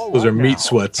and call Those right are meat now.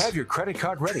 sweats. Have your credit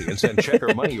card ready and send check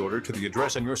or money order to the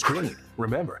address on your screen.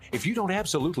 Remember, if you don't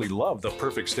absolutely love the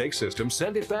Perfect Steak system,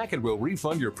 send it back and we'll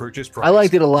refund your purchase price. I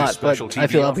liked it a This lot, but special I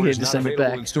feel TV offer obligated is to not send it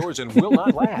available back. in stores and will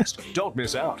not last. Don't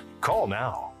miss out. Call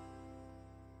now.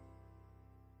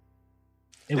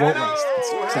 It won't last.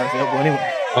 It's not available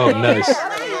anyway. Oh, nice.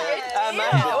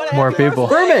 More people.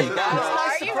 Berman!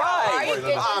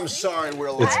 I'm sorry,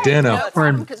 Will. It's Dano. We're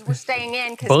in Because we're staying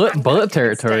in. bullet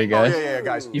territory, guys. Yeah,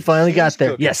 guys. You finally got He's there.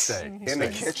 cooking Yes. steak. In the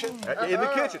kitchen? In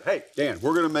the kitchen. Hey, Dan,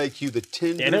 we're going to make you the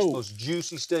tenderest, Dano. most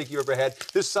juicy steak you ever had.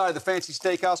 This side of the fancy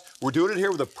steakhouse, we're doing it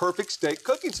here with a Perfect Steak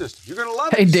cooking system. You're going to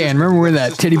love it. Hey, Dan, remember we're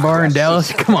that titty bar in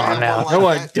Dallas? Come on now. No,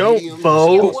 I don't,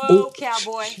 Bo. Whoa,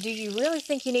 cowboy. Do you really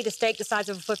think you need a steak the size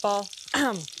of a football?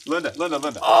 Linda.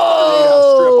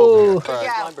 Oh!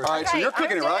 All right, so you're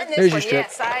cooking it, right? There's your strip.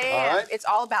 Yes, I am. All right. It's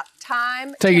all about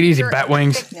time. Take it easy, temperature, bat and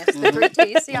wings. thickness. The 3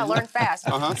 T's. See, I learned fast.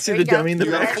 Uh-huh. See There the you go. dummy in the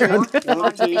You got a background? 4. One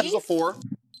of the T's is a 4.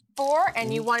 4,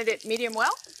 and you wanted it medium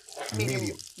well?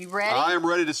 Medium. You ready? I am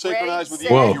ready to synchronize with you.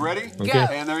 Whoa. You ready? Go.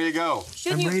 And there you go.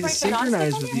 Shouldn't I'm you ready to spray some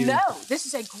synchronize nonstick on with it? you. No, this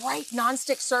is a great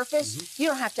nonstick surface. You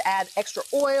don't have to add extra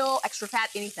oil, extra fat,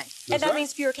 anything. And that right.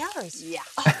 means fewer calories. Yeah.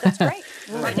 Oh, that's great.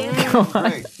 Right, Dan?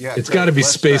 Great. Yeah, It's great. got to be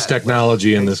Less space fat.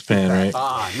 technology in this pan, right?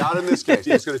 Not in this case.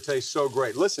 It's going to taste so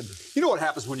great. Listen, you know what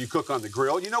happens when you cook on the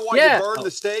grill? You know why Yeah. you burn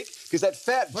the steak? Because that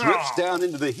fat drips down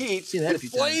into the heat, Seen that a it few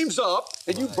times. flames up,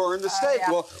 and you burn the steak.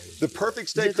 yeah. Well, the Perfect You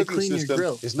Steak have to cooking clean your system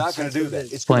grill. is not going to do that.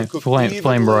 It's Flame- going to cook flame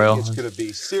evenly. broil. It's going to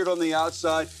be seared on the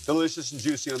outside, delicious and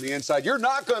juicy on the inside. You're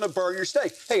not going to burn your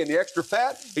steak. Hey, and the extra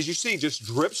fat, as you see, just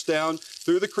drips down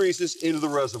through the creases into the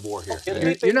reservoir here.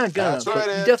 You're not gonna, That's but right,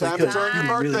 you Ed. definitely Time could. to turn your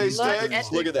You really birthday would.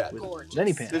 steak. Look at that. With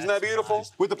any pan. Isn't that beautiful?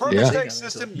 With the Perfect Yeah. Steak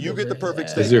system, you get the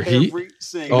perfect steak Is there heat? every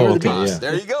single Oh, okay, time. yeah.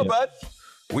 There you go, Yeah. bud.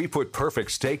 We put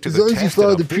Perfect Steak to As the long as you test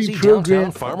follow at a the busy pre-program.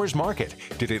 downtown farmer's market.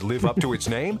 Did it live up to its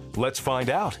name? Let's find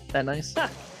out. That nice?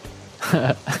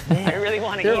 I really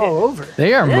want to They're eat all it. over.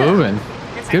 They are Yeah. moving.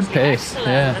 It's Good actually pace. excellent,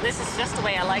 Yeah. but this is just the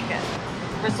way I like it.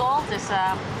 Result is,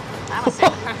 I would say,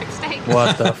 the perfect steak.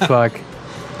 What the fuck?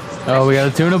 Oh, we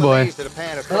got a tuna boy.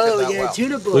 Oh, we got a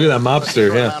tuna boy. Look at that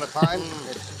mobster, yeah.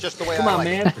 Come on,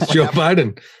 man. It's Joe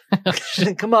Biden.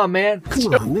 Come on, man.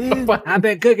 Come on, man. I've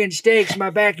been cooking steaks in my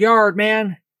backyard,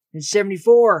 man. In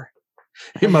 '74.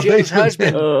 In my Jill's basement.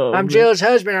 husband. Oh, I'm man. Jill's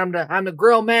husband. I'm the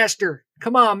grill master.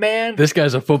 Come on, man. This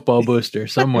guy's a football booster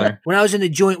somewhere. When I was in the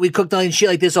joint, we cooked on shit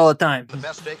like this all the time. The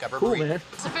best steak I've ever Cool, eaten. man.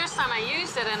 It's the first time I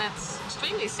used it, and it's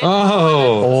extremely simple. Oh. It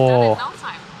was done in Oh. no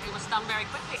time. It was done very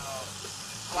quickly.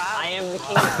 Wow. I am the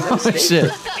king of Oh, the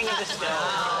shit. king of the stove.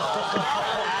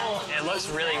 It looks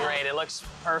really great. It looks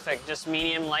perfect. Just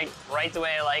medium, like right the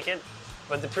way I like it.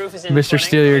 But the proof is in the Mr. pudding.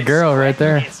 Steal Your It's Girl right quick,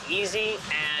 there. It's easy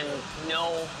and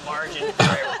no margin for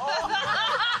error.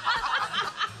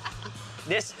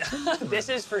 This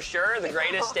is for sure the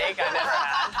greatest steak I've ever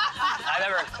had. I've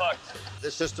ever cooked.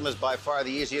 This system is by far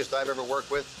the easiest I've ever worked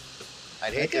with.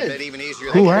 I'd hate to Good. admit even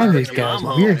easier Who than are you. these guys?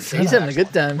 Weird. He's having a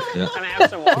good time. Yeah. Can I have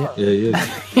some water? Yeah, he is.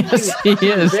 Yes, he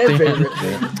is. Bad Dan. favorite.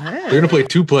 They're gonna play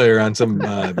 2-player on some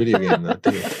video game though,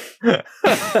 too.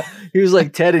 He was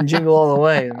like Ted and Jingle All the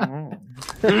Way.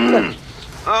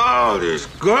 Oh, these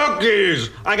cookies!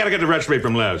 I gotta get the recipe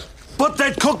from Les. Put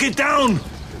that cookie down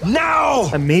now!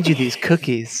 I made you these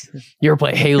cookies. You ever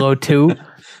play Halo 2?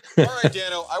 All right,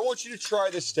 Dano, I want you to try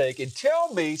this steak and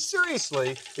tell me,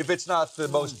 seriously, if it's not the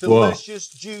most Whoa. delicious,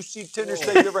 juicy, tender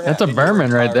steak you've ever had. That's a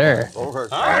Berman right there.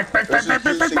 This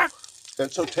is juicy.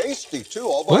 And so tasty, too,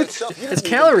 all by itself. You It's didn't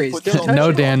even calories. put Don't salt touch No,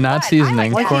 on it. Dan, not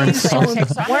seasoning. Why Corn can't you salsa. salt-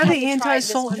 So I Why are want they you to try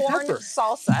this anti-salt and corn pepper?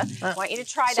 salsa. I want you to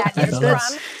try that. It's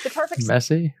That's- from the perfect.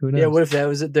 Messy? Who knows? Yeah, what if that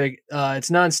was it? It's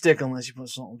non-stick unless you put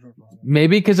salt and pepper on it.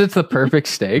 Maybe because it's the perfect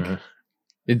steak.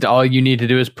 All you need to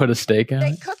do is put a steak on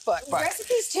it. Cookbook.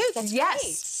 Recipes too. That's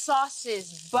yes.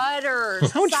 Sauces,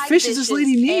 butters. How much side fish does this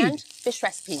lady dishes, need? And fish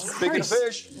recipes. Speaking of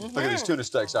fish, look at these tuna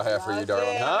steaks I have for you,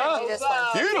 darling. Huh? This one.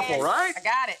 Beautiful, Yes, right? I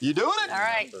got it. You doing it? All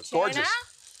right. Gorgeous. Tuna?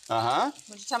 Uh-huh.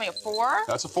 Would you tell me a 4?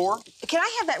 That's a 4. Can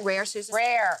I have that rare, Susan?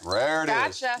 Rare. Rare it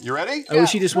is. Gotcha. You ready? I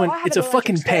wish you just went, it's a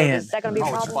fucking pan. Is that going to be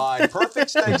a Oh, it's problem? fine.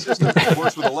 Perfect steak system. It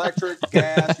works with electric,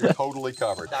 gas. You're totally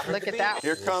covered. Look at that.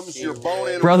 Here comes your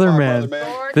bone-in. Brother my man.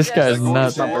 This guy's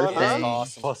nuts. My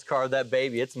birthday. Postcard that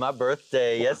baby. It's my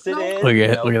birthday. Yes, it is. Look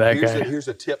at that guy. Here's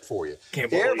a tip for you.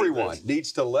 Everyone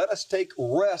needs to let us take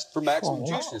rest for maximum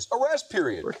juices. A rest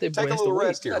period. Take a little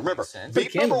rest here. Remember,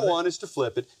 beep number 1 is to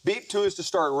flip it. Beep 2 is to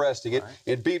start resting it.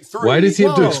 And beep 3. Why does he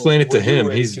have to explain it to when you're him?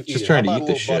 ready He's to just eat it. trying How to about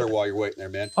eat a this little shit. butter while you're waiting there,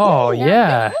 man. Oh,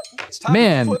 yeah.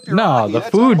 Man, no, the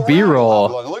food B-roll,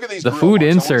 the food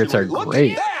inserts are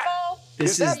great.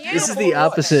 This is the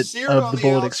opposite of the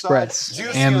Bullet Express.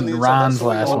 And Ron's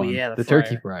last Oh, one, yeah, the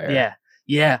turkey fryer. Yeah,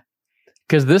 yeah.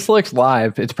 Because this looks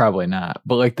live, it's probably not.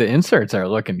 But like the inserts are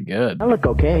looking good. I look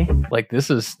okay. Like this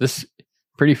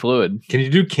pretty fluid. Can you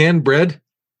do canned bread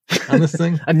on this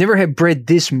thing? I've never had bread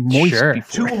this moist Sure.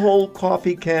 before. 2 whole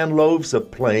coffee can loaves of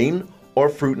plain or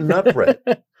fruit and nut bread.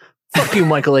 Fuck you,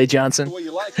 Michael A. Johnson. The way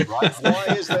you like it, right?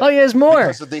 Why is that? Oh, yeah, there's more.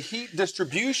 Because of the heat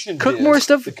distribution. Cook disc more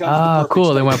stuff. that comes with the Ah, perfect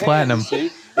cool. They steak went pan, platinum.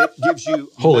 see? It gives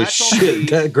you Holy maximum shit, heat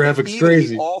that graphic's evenly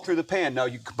crazy. all through the pan. Now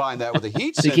you combine that with a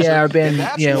heat So sensor. yeah, our and band,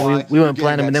 that's yeah, why we you're went getting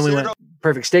platinum, and then we that went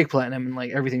Perfect Steak Platinum, and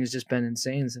like everything's just been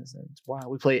insane since then. It's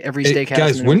wild. We play every Hey, steakhouse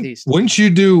guys, in the Northeast. wouldn't you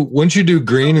do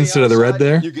green instead of the red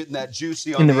there? You're getting that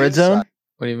juicy on In the red inside. zone?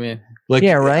 What do you mean? Like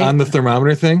Yeah, right? on the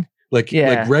thermometer thing? Like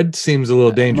red seems a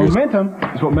little dangerous. Momentum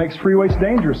is what makes freeways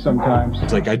dangerous sometimes.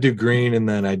 It's like I do green and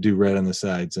then I do red on the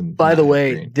sides. And By the not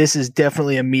way, green. this is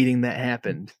definitely a meeting that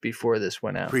happened before this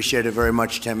went out. Appreciate it very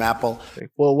much, Tim Apple.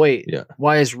 Well, wait. Yeah.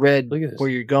 Why is red where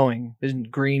you're going? Doesn't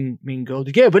green mean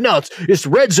gold? Yeah, but no, it's the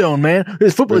red zone, man.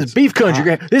 This football is beef country.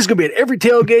 This is gonna be at every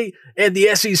tailgate at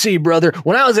the SEC, brother.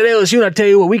 When I was at LSU, and I tell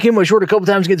you what, we came up short a couple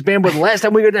times against Bama, but the last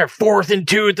time we got there, 4th and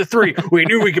 2 at the 3. We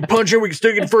knew we could punch it, we could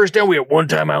still get first down. We had one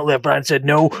time out left, but I said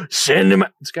no, send him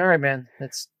out. It's all right, man.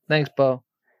 Thanks, Bo.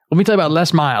 Let me tell you about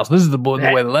Les Miles. This is the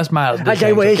way the Les Miles do I tell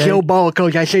you what, things, it's the okay? old ball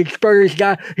coach. I say Spurs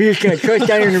guy, he's going to touch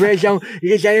down in the red zone. He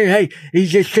gets down here, hey,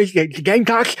 he's just the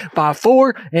Gamecocks by 4,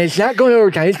 and it's not going to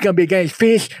overtime. It's going to be against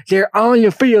Fish. They're on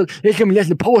the field. There's going to be nothing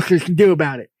the posters can do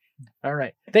about it. All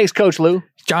right. Thanks, Coach Lou.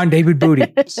 John David Booty.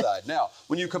 Side. Now,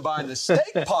 when you combine the steak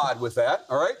pod with that,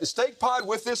 all right, the steak pod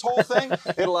with this whole thing,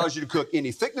 it allows you to cook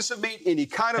any thickness of meat, any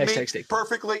kind of Hashtag meat, steak.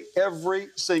 perfectly every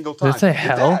single time. Does it say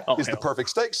hell? That is the perfect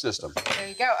steak system. There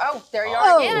you go. Oh, there you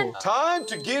are again. Time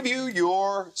to give you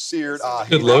your seared ahi.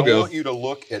 Good logo. I want you to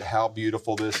look at how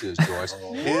beautiful this is, Joyce.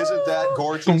 Isn't that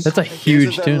gorgeous? That's a huge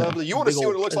Isn't that tuna. lovely? You want to see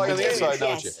what it looks like on the inside,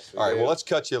 don't you? Yes. All right, well, let's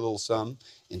cut you a little some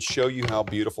and show you how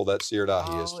beautiful that seared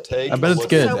ahi is. Take I bet a it's look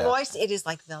good. at So that. Moist, it is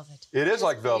like velvet. It is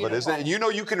like velvet, isn't it? And you know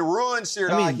you can ruin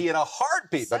seared ahi in a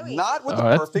heartbeat, but not with Oh, the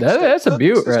that's- perfect that- steak that's a cooking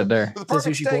beaut system. right there. With the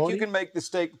perfect sushi steak, quality? you can make the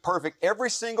steak perfect every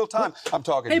single time. I'm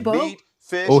talking Hey, Bo. meat,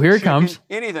 fish, Oh, here it chicken, comes.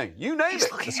 anything. You name it.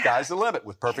 The sky's the limit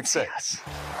with perfect steaks.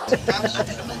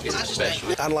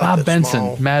 Bob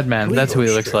Benson, Madman. That's who he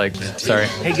looks like. Sorry.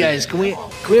 Hey, guys, can we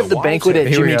have the banquet at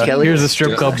Here we Jimmy go. Kelly's? Here's the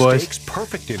strip club, boys. Steaks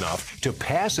perfect enough to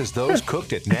pass as those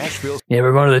cooked at Nashville's. Yeah,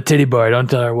 we're going to the titty bar. Don't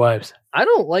tell our wives. I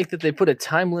don't like that they put a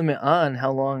time limit on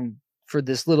how long for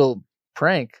this little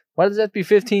prank. Why does that have to be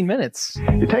 15 minutes?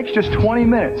 It takes just 20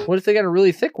 minutes. What if they got a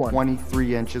really thick one?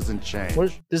 23 inches and change.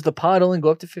 Does the pod only go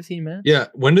up to 15 minutes? Yeah.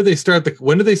 When do they start the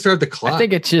clock? I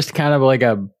think it's just kind of like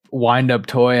a wind-up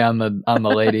toy on the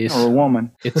ladies. Or a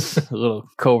woman. It's a little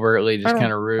covertly just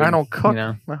kind of rude. I don't cook. You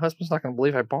know? My husband's not going to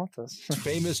believe I bought this.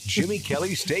 Famous Jimmy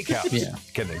Kelly Steakhouse. Yeah.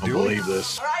 Can they do it?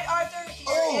 this. All right, Arthur,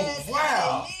 here is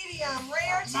a medium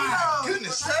rare T-bone.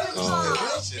 Goodness,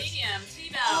 Medium,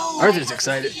 T-bone. Arthur's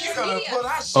excited.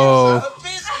 Oh,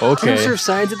 Do you okay. serve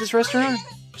sides at this restaurant?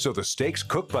 So the steaks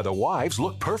cooked by the wives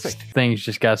look perfect. Things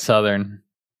just got southern.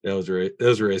 That was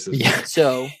racist. Yeah.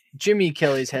 So, Jimmy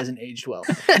Kelly's hasn't aged well.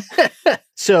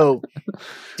 So,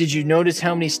 did you notice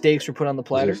how many steaks were put on the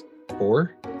platter?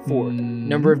 4? 4.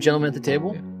 Number of gentlemen at the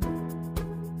table?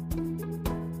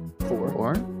 4.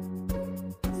 4?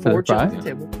 4 children five? at the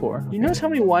table. 4. You notice how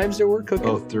many wives there were cooking?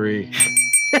 Oh, 3.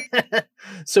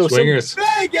 So Swingers.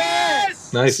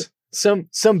 Vegas! Nice.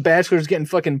 Some bachelor's getting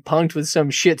fucking punked with some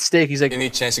shit steak. He's like, Any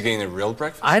chance of getting the real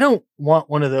breakfast? I don't want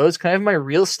one of those. Can I have my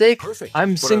real steak? Perfect.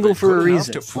 I'm But single are they for a good enough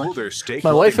reason. to fool their steak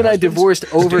My wife and I loving husbands?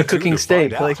 divorced over Stay tuned cooking to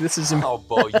steak. find Like, out. this is Oh,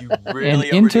 Bo, you An really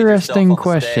interesting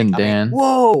question, Dan.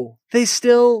 Whoa,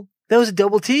 that was a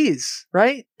double tease,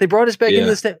 right? They brought us back into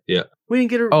the steak. Yeah. We didn't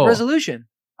get a Oh. resolution.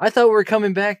 I thought we were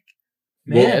coming back.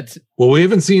 Man, Well, we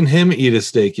haven't seen him eat a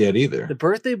steak yet either. the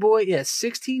birthday boy,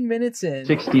 16 minutes in.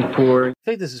 64. I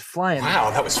think this is flying.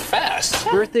 Wow, that was fast.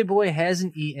 Birthday boy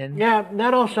hasn't eaten. Yeah,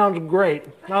 that all sounds great.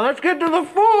 Now let's get to the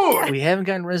food. We haven't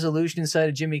gotten resolution inside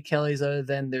of Jimmy Kelly's other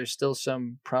than there's still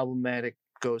some problematic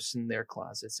ghosts in their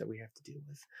closets that we have to deal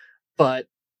with. But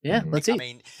yeah, let's eat. I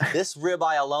mean, this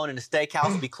ribeye alone in a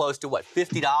steakhouse would be close to what,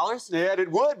 $50? Yeah,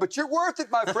 it would, but you're worth it,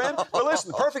 my friend. But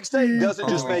listen, the Perfect Steak doesn't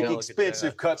just make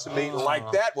expensive cuts of meat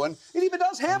like that one. It even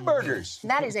does hamburgers.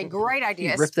 That is a great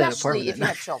idea, You ripped that apart, especially if didn't you I?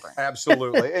 have children.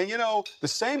 Absolutely. And you know, the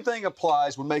same thing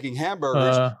applies when making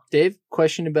hamburgers. Dave,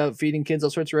 question about feeding kids all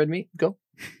sorts of red meat? Go.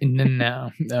 No.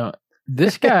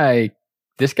 This guy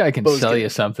can Bo's sell good. you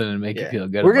something and make you feel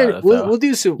good We're about gonna it. we'll, though. we'll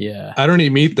do some. Yeah. I don't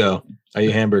eat meat though. I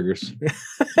eat hamburgers.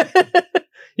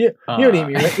 You don't eat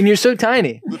meat, right? And you're so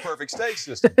tiny. The Perfect Steak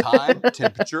system: time,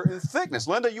 temperature, and thickness.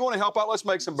 Linda, you want to help out? Let's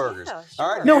make some burgers.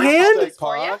 All right. No here's the hand? steak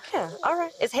pod. Yeah, all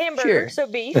right. It's hamburger, Sure. so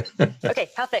beef. Okay,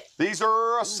 how thick? These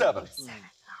are a 7.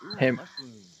 Ham.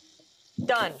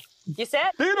 Done. You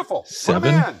set? Beautiful. 7? Put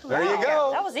 'em in. There you go.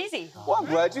 That was easy. Well, I'm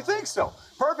glad you think so.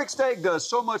 Perfect Steak does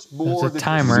so much more That's a than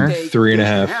timer. just steak, 3.5.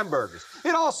 fish, and hamburgers.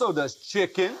 It also does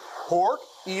chicken, pork,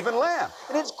 even lamb.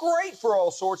 And it's great for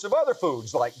all sorts of other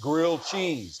foods like grilled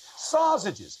cheese,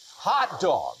 sausages, hot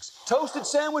dogs, toasted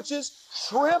sandwiches,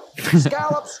 shrimp,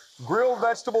 scallops, grilled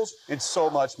vegetables, and so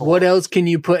much more. What else can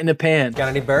you put in a pan? Got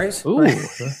any berries? Ooh.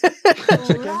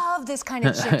 Love this kind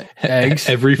of chicken. Eggs.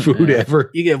 Every food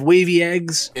ever. You can have wavy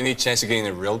eggs, Any chance of getting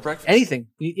the real breakfast? anything.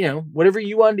 You know, whatever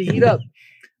you wanted to heat up.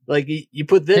 Like you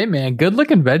put this. Hey man, good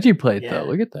looking veggie plate Yeah. though.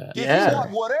 Look at that. If Yeah. you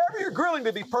want whatever you're grilling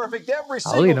to be perfect every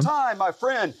I'll eat single 'em. time, my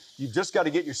friend, you've just got to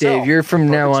get yourself Dave, you're from a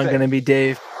now Perfect on Steak. going to be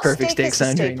Dave. Perfect Steak Steak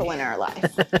is a Sandrine. staple in our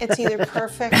life. It's either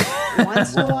perfect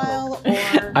once in a while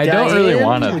or... I don't really Diane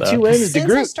want it with though. 2 N's, Since I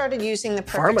DeGroot. started using the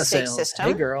Pharma perfect steak sales. system,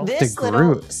 Hey, girl. this DeGroot.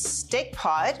 little steak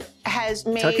pod has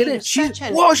made Tuck it in. such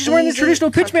an Whoa, she's wearing the easy traditional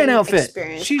Pitchman cooking outfit.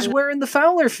 experience. She's I'm wearing the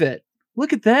Fowler fit.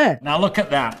 Look at that. Now look at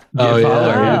that. Oh Yeah, yeah,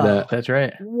 Fowler, I Wow. did that. That's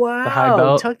right. Wow. high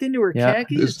belt. Tucked into her Yeah.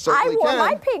 khakis. I wore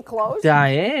my pink clothes.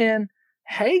 Diane.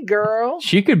 Hey, girl.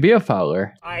 She could be a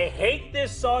Fowler. I hate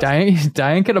this sauce.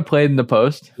 Diane could have played in the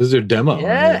post. This is their demo.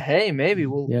 Yeah, hey, maybe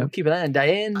we'll Yep. keep an eye on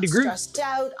Diane not DeGroot. stressed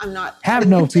out. I'm not Have cutting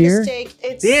no into the fear. steak.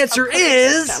 It's The answer a perfect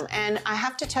is- system. And I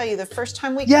have to tell you, the first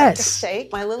time we Yes. cooked a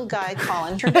steak, my little guy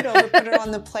Colin turned it over, put it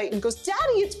on the plate, and goes, "Daddy,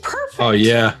 it's perfect." Oh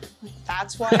yeah.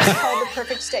 That's why it's called the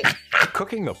perfect steak.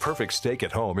 Cooking the perfect steak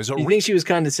at home is a You think she was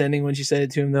condescending when she said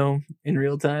it to him, though, in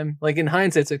real time? Like in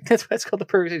hindsight, it's like, that's why it's called the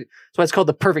perfect. That's why it's called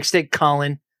the perfect steak, Colin.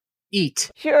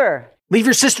 Eat. Sure. Leave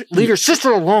your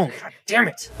sister alone. God damn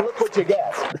it. Look what you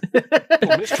got.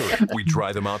 mystery. We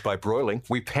dry them out by broiling.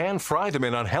 We pan fry them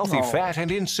in unhealthy fat and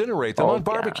incinerate them on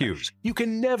barbecues. You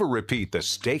can never repeat the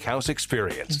steakhouse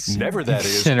experience. Never, that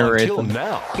is, Incinerate until them.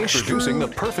 now. Introducing the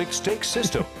Perfect Steak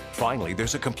System. Finally,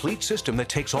 there's a complete system that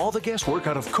takes all the guesswork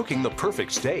out of cooking the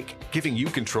perfect steak, giving you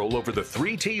control over the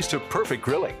 3 T's to perfect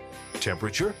grilling: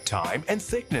 temperature, time, and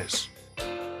thickness.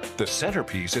 The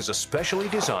centerpiece is a specially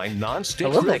designed non-stick I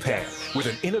love grill that guy. pan with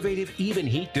an innovative even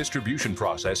heat distribution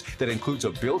process that includes a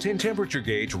built-in temperature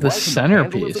gauge The right in the handle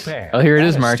of the centerpiece. pan. Oh, here it And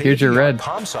is, a Mark. Here's your state-of-the-art red.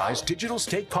 palm-sized digital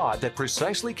steak pod that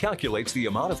precisely calculates the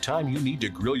amount of time you need to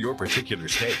grill your particular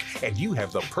steak, and you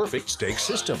have the perfect steak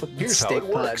system. Here's how Steak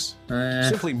it pod. works.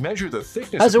 Simply measure the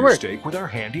thickness How's of it your work? steak with our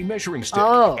handy measuring stick.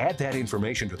 Oh. Add that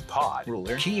information to the pod.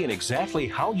 Key in exactly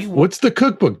how you want. What's the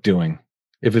cookbook doing?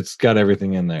 If it's got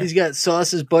everything in there. He's got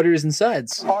sauces, butters, and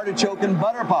sides. Artichoke and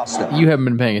butter pasta. You haven't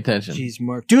been paying attention. Jeez,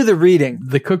 Mark. Do the reading.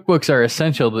 The cookbooks are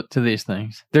essential to these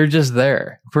things. They're just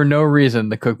there for no reason.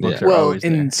 The cookbooks are Well, always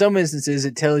in there. some instances,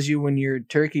 it tells you when your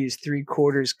turkey is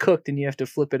 3/4 cooked and you have to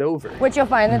flip it over. Which you'll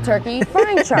find in the turkey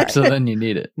frying chart. So then you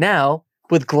need it. Now,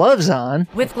 with gloves on.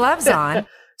 With gloves on.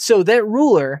 So that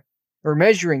ruler or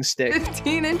measuring stick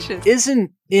 15 inches.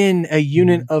 isn't in a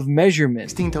unit of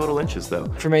measurement 16 total inches, though.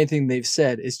 from anything they've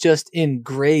said. It's just in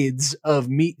grades of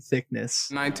meat thickness,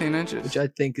 19 inches. which I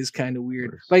think is kind of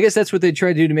weird. But I guess that's what they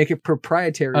tried to do to make it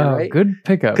proprietary, Oh, right? good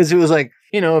pickup. Because it was like,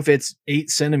 if it's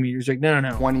 8 centimeters, like, no.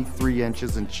 23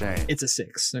 inches and change. It's a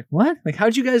 6. Like, what? Like,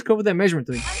 how'd you guys go with that measurement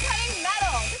thing?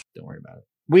 Don't worry about it.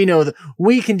 We know that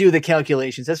we can do the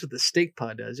calculations. That's what the steak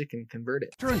pod does. It can convert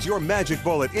it. Turns your magic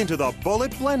bullet into the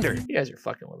bullet blender. You guys are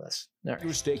fucking with us. All right.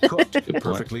 Your steak cooked,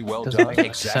 perfectly well Doesn't done, make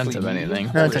exactly sense of anything.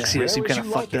 medium, No, or it's as actually rare seem as kinda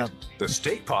you fucked like up. it. The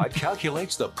Steak Pod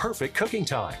calculates the perfect cooking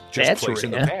time. Just That's place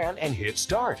in the rare. pan and hit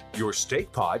start. Your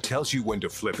Steak Pod tells you when to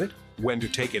flip it, when to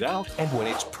take it out, and when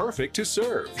it's perfect to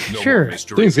serve. No Sure. more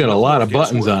mystery, Thing's got a no lot more of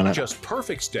buttons guesswork, on it. Just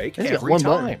perfect steak It's got every one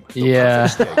time. button. The Yeah.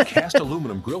 Perfect Steak cast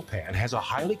aluminum grill pan has a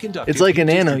highly conductive It's like a heat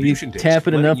nano. You distribution dish, tap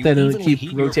it letting enough you that it'll evenly keep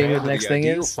heat your rotating pan where the to next thing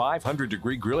ideal is.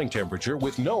 500-degree grilling temperature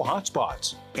with no hot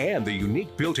spots. And the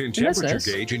unique built-in That's temperature nice.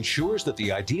 gauge ensures that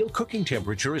the ideal cooking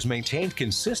temperature is maintained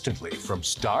consistently from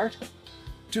start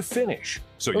to finish.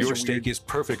 So Those your are steak weird. is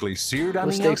perfectly seared on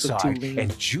Those the steaks look too outside lean.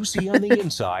 and juicy on the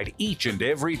inside each and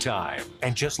every time.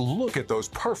 And just look at those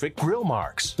perfect grill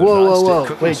marks. The Whoa, non-stick whoa, whoa!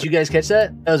 cooking Wait, did you guys catch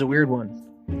that? That was a weird one.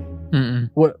 Mm-mm.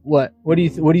 What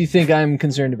do you think I'm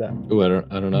concerned about? Ooh, I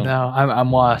don't know. No,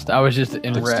 I'm lost. I was just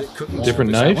in Stick cooking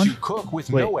Different service knives? helps you cook with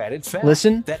Wait, no added fat.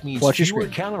 listen, That means watch your fewer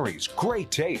screen. calories,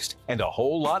 great taste, and a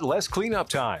whole lot less cleanup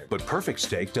time. But Perfect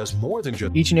Steak does more than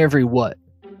just Each and every what?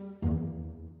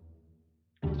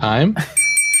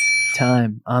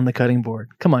 Time on the cutting board.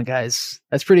 Come on, guys.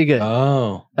 That's pretty good.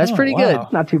 Oh. That's pretty wow.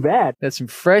 good. Not too bad. That's some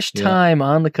fresh Yeah. time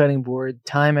on the cutting board,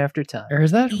 time after time. Or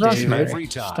is that each and rosemary? every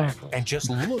time. Stop it. And just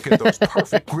look at those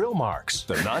perfect grill marks.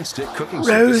 The non-stick cooking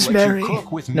surface lets Rosemary. you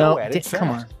cook with No, no added fat. come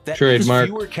on. That Trademark.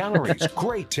 means fewer calories,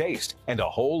 great taste, and a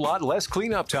whole lot less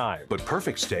cleanup time. But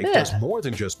Perfect Steak Yeah. does more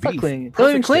than just Fuck beef. cleaning it. Perfect Don't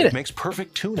even clean Steak it. makes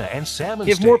perfect tuna and salmon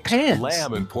You have steaks, more pans.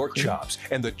 lamb and pork chops,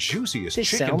 and the juiciest Say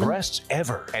chicken salmon? breasts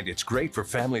ever. And it's great for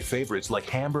family favorites like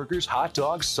hamburgers, hot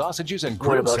dogs, sausages, and What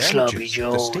grilled about sandwiches. Sloppy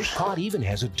The Joes? Steak Pod even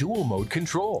has a dual mode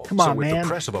control. Come so on, with man. the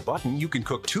press of a button, you can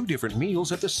cook 2 different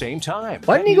meals at the same time.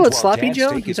 Why That didn't you go means with while Sloppy Dad's Joe?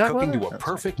 steak You is talk cooking about to a that?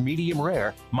 perfect medium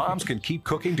rare, moms can keep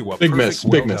cooking to a Big perfect miss,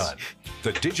 big well miss. done.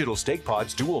 The digital Steak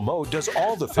Pod's dual mode does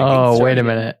all the thinking. Oh, for wait a you.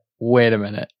 minute. Wait a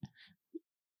minute.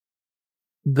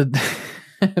 The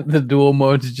the dual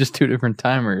modes is just 2 different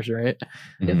timers, right?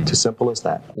 Mhm. As simple as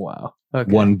that. Wow. Okay.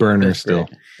 One burner That's still.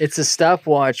 great. It's a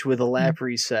stopwatch with a lap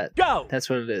reset. Go. That's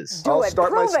what it is. I'll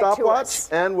start my stopwatch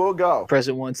and we'll go. Press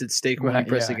it once, it's steak 1. Right,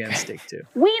 Press yeah, again, okay. steak 2.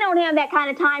 We don't have that kind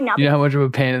of time now. You know how much of a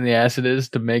pain in the ass it is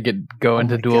to make it go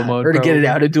into dual mode? Or to get it probably?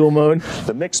 out of dual mode.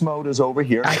 The mix mode is over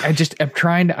here. I'm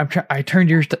trying to. I turned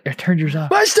yours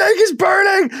off. My steak is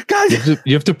burning, guys.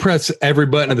 You have to press every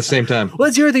button at the same time. Well,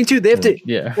 that's the other thing too. They have to,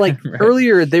 Yeah. like Right.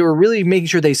 earlier, they were really making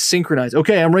sure they synchronize.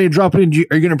 Okay, I'm ready to drop it in.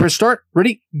 Are you going to press start?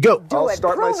 Ready? Go. I'll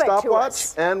start my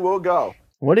stopwatch and we'll go.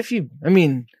 What if you? I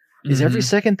mean, is every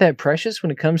second that precious when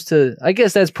it comes to? I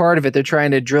guess that's part of it. They're trying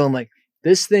to drill them like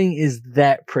this thing is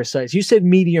that precise. You said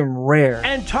medium rare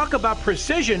And talk about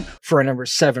precision. for a number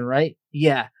 7, right?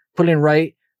 Yeah. Put it in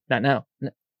right. Not now.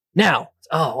 Now.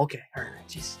 Oh, okay. All right.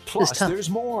 Jeez. Plus, there's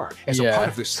more. As Yeah. a part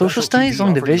of this Social special studies, TV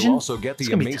long offer, division? you also get It's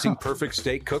the gonna be amazing tough. Perfect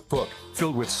Steak cookbook,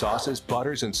 filled with sauces,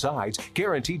 butters, and sides,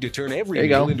 guaranteed to turn every There you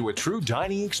meal go. into a true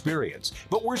dining experience.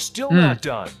 But we're still Mm. not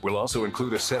done. We'll also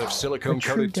include a set of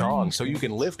silicone-coated dining tongs so you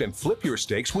can lift and flip your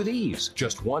steaks with ease.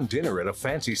 Just one dinner at a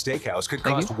fancy steakhouse could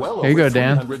Thank cost you. well There you over go,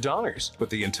 Dan. $300. But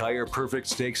the entire Perfect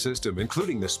Steak system,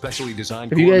 including the specially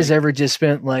designed Have you guys gourmet ever just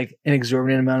spent like an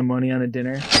exorbitant amount of money on a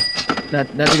dinner? Not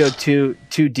to go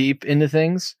too deep into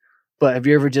things, but have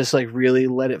you ever just like really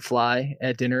let it fly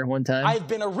at dinner one time I've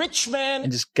been a rich man.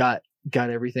 and just got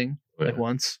everything like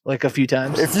once, like a few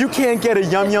times? If you can't get a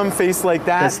yum yum face like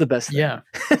that, That's the best thing. Yeah.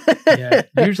 Yeah.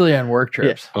 Usually on work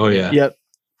trips. Oh yeah. Yep.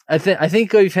 I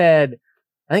think I've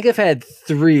had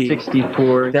 3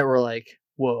 64 that were like,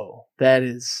 whoa, that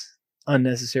is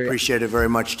unnecessary. Appreciate it very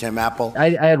much, Tim Apple. I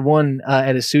had one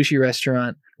at a sushi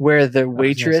restaurant where the gonna say the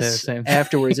waitress same.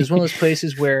 afterwards, it's one of those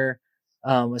places where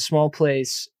a small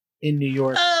place in New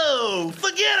York Oh,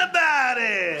 forget about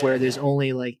it. where there's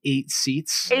only like 8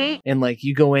 seats and like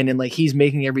you go in and like he's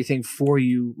making everything for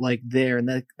you like there,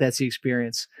 and that's the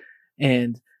experience.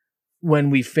 And when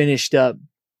we finished up,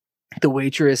 the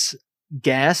waitress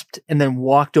gasped and then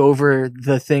walked over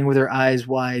the thing with her eyes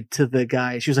wide to the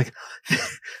guy. She was like,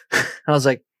 I was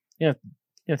like, you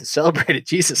have to celebrate it,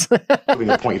 Jesus. Proving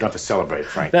the point, you don't have to celebrate,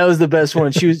 Frank. That was the best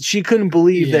one. She couldn't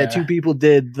believe that Yeah. 2 people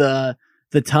did the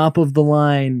top of the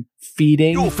line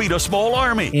feeding You'll feed a small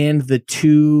army. and the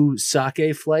 2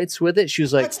 sake flights with it. She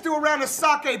was like, Let's do a round of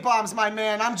sake bombs, my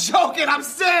man. I'm joking. I'm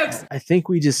 6. I think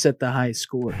we just set the high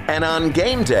score. And on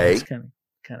game day, It's kind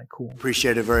of cool.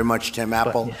 appreciate it very much, Tim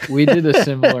Apple. We did a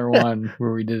similar one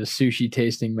where we did a sushi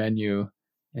tasting menu,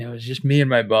 and it was just me and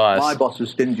my boss. My boss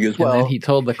is stingy as And well. then he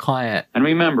told the client, And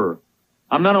remember,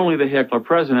 I'm not only the heckler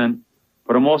president,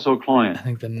 but I'm also a client. I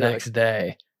think the next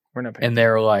day, We're not paying. and they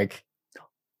were like,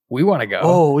 we want to go.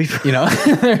 Oh, you know,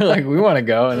 they're like, we want to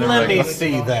go. And Let me like,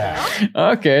 see that.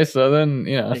 okay, so then,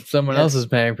 you know, someone else is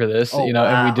paying for this, Oh, you know,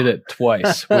 and wow. we did it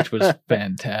twice, which was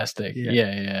fantastic.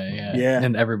 Yeah. Yeah.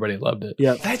 And everybody loved it.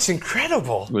 Yep. That's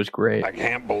incredible. It was great. I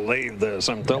can't believe this.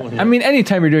 I'm telling you. I mean,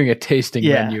 anytime you're doing a tasting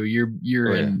Yeah. menu,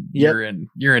 you're Oh, yeah.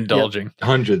 you're indulging.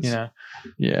 Hundreds. You know?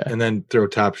 Yeah. And then throw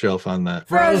top shelf on that.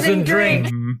 Frozen drink.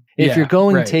 If Yeah, you're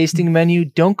going right. tasting menu,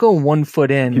 don't go 1 foot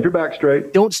in. Keep your back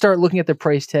straight. Don't start looking at the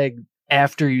price tag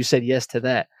after you said yes to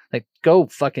that. Like, go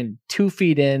fucking 2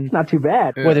 feet in. Not too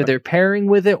bad. Yeah. Whether they're pairing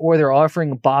with it or they're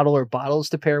offering a bottle or bottles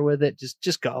to pair with it,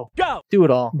 just go. Go. Do it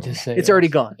all. Just say It's yes. already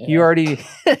gone. Yeah. You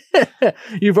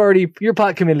already, you're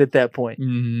pot committed at that point.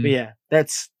 Mhm. But yeah,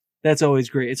 that's always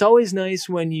great. It's always nice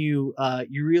when you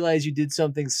realize you did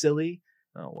something silly.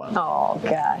 Oh wow. Oh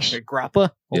gosh. Like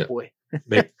grappa. Oh Yeah. boy.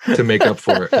 To make up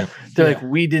for it. Yeah. They're like,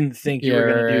 we didn't think you were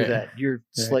Yeah, going to right.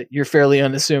 do that. You're fairly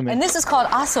unassuming. And this is called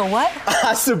Aso what?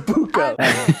 Asabuco.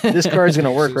 This card's going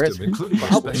to work, right? System, including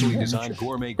our specially designed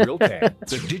gourmet grill pan,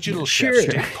 the digital Sure.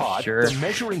 chef stick pot, Sure. the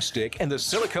measuring stick, and the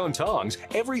silicone tongs.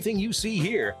 Everything you see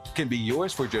here can be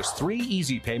yours for just 3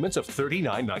 easy payments of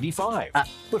 $39.95.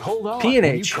 But hold on, when you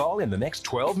P&H. call in the next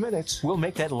 12 minutes, we'll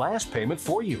make that last payment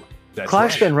for you. That's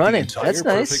Clock's been The running. entire That's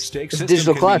nice. Perfect Steak It's a system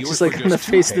digital can be clock, yours just for like on the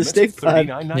 2 face of the payments steak pod.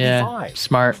 $39.95. Yeah,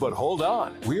 smart. But hold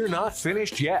on, we're not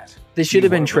finished yet. They should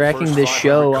have been Be one of the tracking first this 500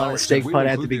 show on a callers, steak and pod we'll at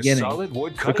the include this beginning. solid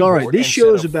wood Like, cutting all right, board this and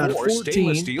show's set of about 4 stainless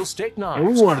 14. steel steak And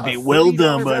knives. we want to be A well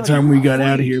done $30 by the value. time we got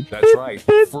out of here. That's right.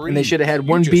 And they should have had You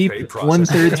one just beep, pay 1/3 processing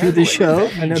through the handling, show, and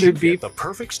then you another get beep, the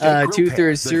perfect steak grill 2/3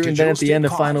 pan, through, and then at the end, a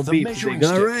digital final steak beep. pot, It's the like,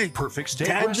 measuring all stick, right, perfect steak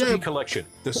time's recipe up. collection,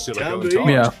 the Time silicone to eat. tongs,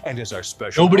 Yeah. and as our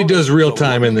special Nobody bonus, does real the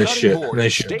time in wood this cutting shit, board and they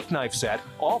and should. steak knife set,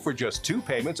 all for just 2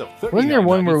 payments of $39.95. Wasn't there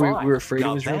one where we were afraid it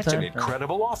Now was real that's an time?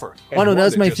 incredible offer. Oh no, and that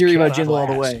was one my that just theory about cannot Jingle All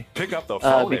the last. Way. Pick up the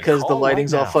phone and Because the call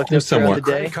lighting's right all now. fucked up throughout the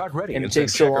day. Credit card ready And it send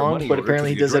takes so check or long, money but order apparently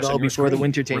to he the does it address all on your before the screen.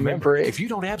 Wintertainment Remember, Parade. if you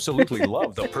don't absolutely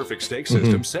love the perfect steak Mm-hmm.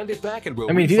 system, send it back and we'll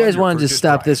I mean, if you refund guys your wanted to purchase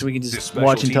stop price. this, we can This just special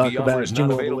watch and talk TV offer about is not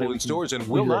Jingle All the available Way. in stores and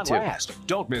We will do that not too. last.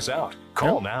 Don't miss out.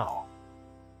 Call now.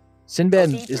 Sinbad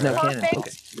is now canon.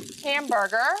 Perfect Okay.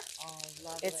 hamburger.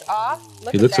 It's off.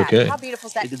 Look He at looks that. okay. How beautiful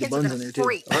is that? He did the Kids are buns gonna in there, too.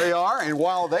 freak. They are, and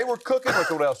while they were cooking, look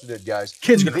at what else they did, guys.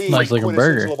 Kids are The Nice looking burger.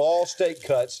 quintessential of all steak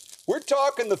cuts. We're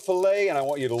talking the filet, and I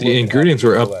want you to look The at how ingredients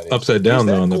were beautiful that is. upside down, Is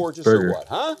that though, on the gorgeous or burger. what,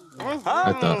 huh? I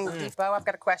thought. Depot, I've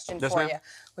got a question Yes, for ma'am. you.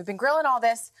 We've been grilling all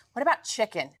this. What about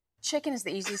chicken? Chicken is the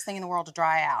easiest thing in the world to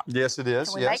dry out. Yes, it is.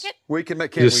 Can we yes. make it? We can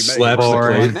make. He just slaps the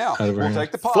right clay now? out of her We'll hand.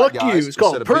 take the pot, Fuck guys. you. It's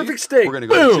called Instead of perfect beef, steak. We're going to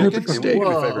go Boom. to chicken. Perfect And we'll steak. do me a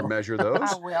Whoa. favor and measure those.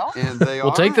 I will. And they We'll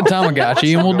are. take the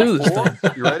Tamagotchi and we'll do this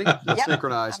thing. You ready? Let's Yep.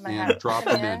 synchronize I'm gonna and have drop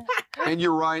them them in. And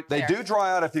you're right. They do dry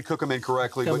out if you cook them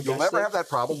incorrectly, but you'll never have that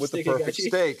problem with the perfect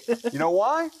steak. You know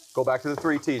why? Go back to the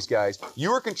 3 T's, guys.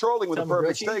 You are controlling with the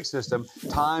perfect steak system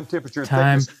time, temperature,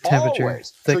 Time, thickness, temperature,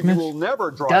 always. So thickness. you will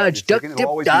never dry out Dodge, your duck, chicken. dip, It'll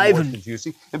always dive, be moist and and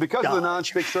juicy. And because of the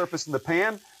non-stick surface in the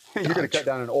pan, you're going to cut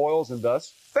down in oils and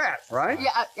thus fat, right? Yeah,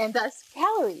 and thus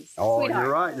calories. Oh, Sweetheart.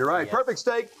 you're right. You're right. Perfect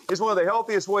steak is one of the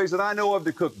healthiest ways that I know of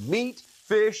to cook meat,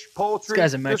 fish, poultry, This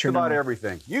guy's a just about metronome.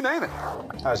 everything. You name it.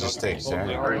 How's your steak, sir?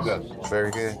 Very good.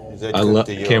 Very good. Is that I cooked love.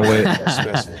 to your Can't wait.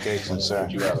 specifications, sir?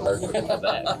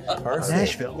 Perfect.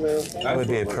 Nashville. That would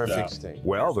be a perfect steak.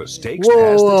 Well, the steaks Whoa,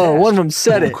 passed the whoa, test. one of them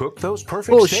said Who it. cooked those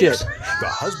perfect Bullshit. steaks? The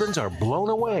husbands are blown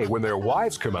away when their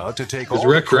wives come out to take It's all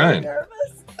Rick the credit. Ryan.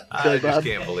 I Billy just Bob.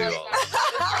 can't believe all this.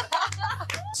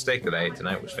 The steak that I ate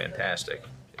tonight was fantastic.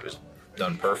 It was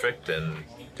done perfect and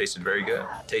tasted very good.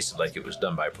 Tasted like it was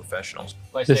done by professionals.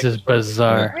 This is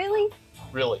bizarre. Really?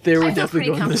 Really? They were I feel definitely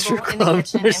pretty going to the strip comfortable in the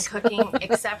kitchen and club. cooking,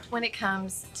 except when it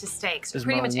comes to steaks. This is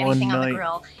Pretty my much one anything on the night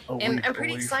grill. And away I'm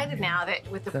pretty from excited now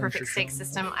that with the Thanks perfect for steak showing me.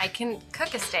 system, I can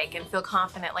cook a steak and feel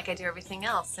confident like I do everything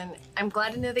else. And I'm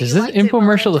glad to know that Does you this liked it. Well,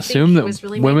 infomercial I think assume it that was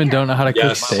really women made don't know how to cook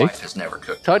Yes. My wife steak? has never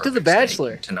cooked. Talk to the perfect steak.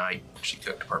 Bachelor. Tonight, she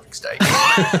cooked a perfect steak.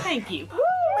 Thank you.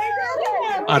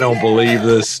 I don't believe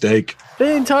this steak. They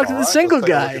didn't talk to the All right, single let's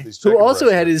take a look guy at these who chicken also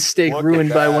breasts. had his steak Look at ruined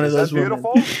by that. one of Is that those women.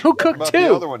 beautiful? Who What cooked about the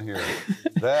two? other one here?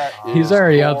 That He's is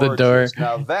already out the door. gorgeous.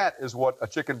 Now that is what a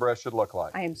chicken breast should look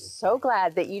like. I am so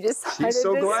glad that you decided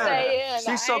so to glad. stay in.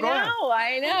 She's so glad.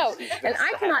 I know. And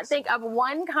I cannot think of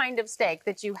one kind of steak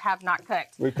that you have not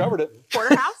cooked. We've covered it.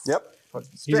 Porterhouse, Yep.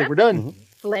 He's like, we're done.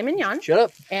 filet mignon, Shut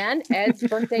up. and Ed's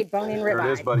birthday bone-in There ribeye.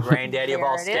 it is, buddy. Granddaddy of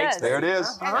all There it steaks. is. There it is.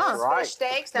 Uh-huh. Fish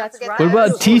steaks, don't forget right. that. What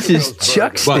about Teese's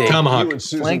chuck What about steak? tomahawk? You and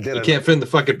Susan Flank. did You it. can't fit in the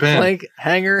fucking pan. Plank,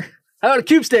 hanger. How about a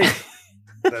cube steak?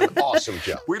 An awesome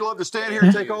job. We'd love to stand here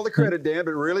and take all the credit, Dan,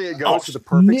 but really it goes to the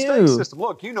perfect steak system.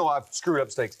 Look, you know I've screwed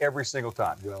up steaks every single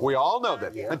time. We all know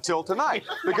that until tonight.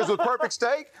 Because with perfect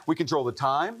steak, we control the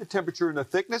time, the temperature, and the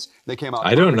thickness. They came out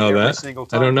I don't know every that. single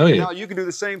time. I don't know you. Now you can do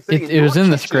the same thing. It was in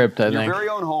the script, I in your think. very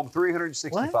own home,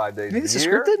 365 days This a is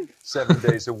year, scripted? 7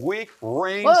 days a week,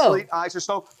 rain, Whoa. sleet, ice, or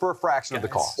snow for a fraction of the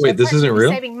cost. Wait, this You're isn't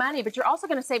real? saving money, but you're also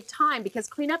going to save time because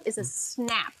cleanup is a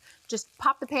snap. Just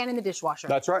pop the pan in the dishwasher.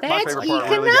 That's right. My That's favorite part,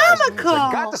 really, guys, is economical.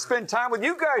 I got to spend time with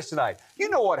you guys tonight. You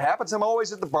know what happens. I'm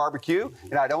always at the barbecue,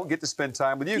 and I don't get to spend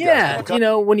time with you Yeah, guys. you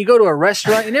know, when you go to a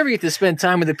restaurant, you never get to spend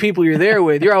time with the people you're there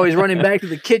with. You're always running back to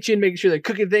the kitchen, making sure they're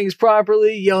cooking things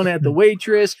properly, yelling at the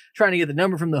waitress, trying to get the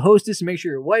number from the hostess to make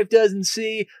sure your wife doesn't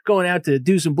see, going out to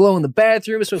do some blow in the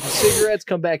bathroom, smoke some cigarettes,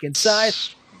 come back inside.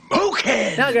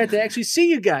 Okay. Now I got to actually see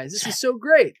you guys. This is so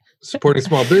great. Supporting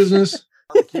small business.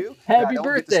 Happy I don't get to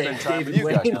birthday, spend time with David you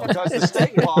guys Wayne. because the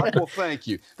steak pod, well, thank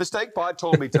you. The steak pod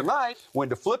told me tonight when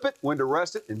to flip it, when to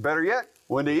rest it, and better yet,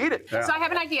 when to eat it. So I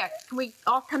have an idea. Can we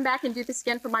all come back and do this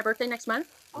again for my birthday next month?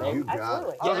 You got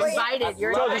it. You're invited.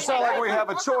 You're Doesn't invited. sound like we have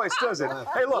a choice, does it?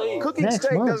 Hey, look, cooking Next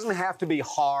steak month. doesn't have to be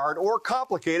hard or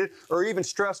complicated or even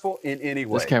stressful in any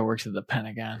way. This guy works at the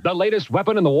Pentagon. The latest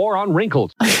weapon in the war on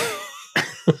wrinkles.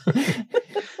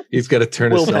 He's got to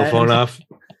turn his Will cell phone Patton. off.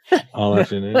 All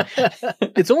afternoon.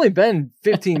 It's only been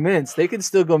 15 minutes. They can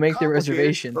still go make their Complicated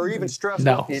reservation. Or even stressful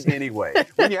No. in any way.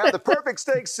 When you have the perfect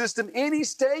steak system, any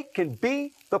steak can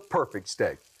be the perfect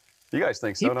steak. You guys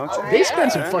think so, don't you? They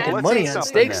spend some Yeah. fucking Let's money eat on something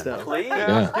steaks, then. though.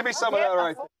 Yeah. Give me some of that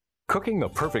right there. Cooking the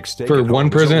perfect steak For at one home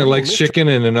is person a that real likes mystery. chicken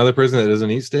and another person that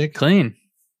doesn't eat steak. Clean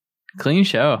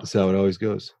show. That's how it always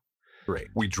goes.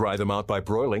 We dry them out by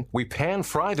broiling, we pan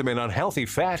fry them in unhealthy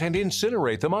fat, and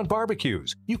incinerate them on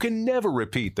barbecues. You can never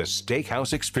repeat the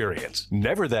steakhouse experience.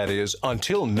 Never, that is,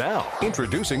 until now.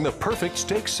 Introducing the perfect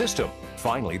steak system.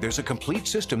 Finally, there's a complete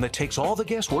system that takes all the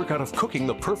guesswork out of cooking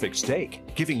the perfect steak,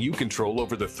 giving you control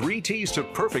over the 3 T's to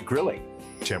perfect grilling: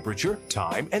 temperature,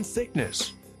 time, and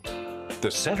thickness. The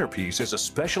centerpiece is a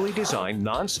specially designed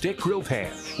non-stick grill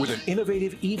pan with an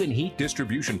innovative even heat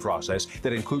distribution process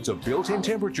that includes a built-in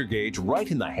temperature gauge right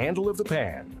in the handle of the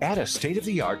pan. Add a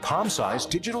state-of-the-art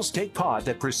palm-sized digital steak pod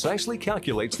that precisely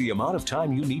calculates the amount of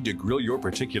time you need to grill your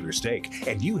particular steak,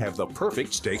 and you have the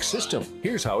perfect steak system.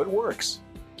 Here's how it works.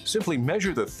 Simply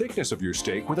measure the thickness of your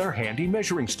steak with our handy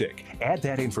measuring stick. Add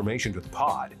that information to the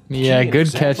pod. Yeah, Key in good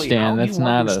exactly catch, Dan. how you That's want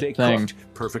not your a steak thing. cooked.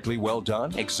 Perfectly well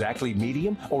done, exactly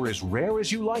medium, or as rare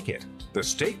as you like it. The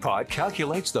steak pod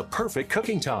calculates the perfect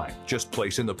cooking time. Just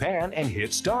place in the pan and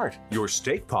hit start. Your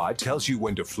steak pod tells you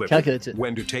when to flip Calculates it, it.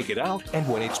 when to take it out, and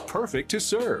when it's perfect to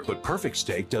serve. But Perfect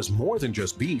Steak does more than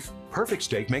just beef. Perfect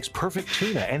Steak makes perfect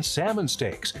tuna and salmon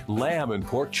steaks, lamb and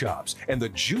pork chops, and the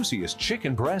juiciest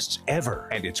chicken breasts ever.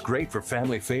 And it's great for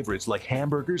family favorites like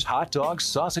hamburgers, hot dogs,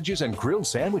 sausages, and grilled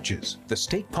sandwiches. The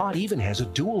steak pod even has a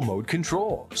dual mode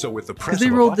control. So with the press they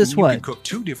of a rolled button, this you what? can cook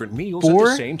 2 different meals 4?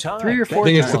 at the same time. 3 or 4 I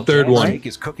think it's the times. third While one. steak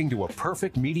is cooking to a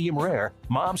perfect medium rare,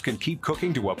 moms can keep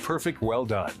cooking to a perfect well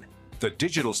done. The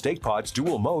digital steak pod's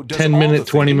dual mode does 10 all minute, the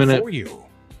 20 thinking minute, for you.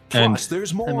 and- Plus,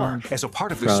 there's more. As a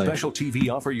part of this Probably. special TV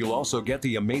offer, you'll also get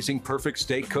the amazing Perfect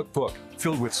Steak Cookbook,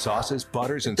 filled with sauces,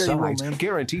 butters, and There you go, sides, man.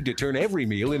 guaranteed to turn every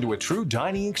meal into a true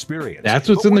dining experience. That's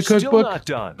what's But in the we're still cookbook? not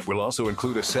done. We'll also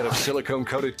include a set of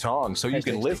silicone-coated tongs so you Nice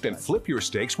can steak lift and flip your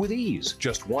steaks with ease.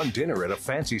 Just one dinner at a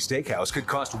fancy steakhouse could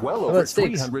cost well How over about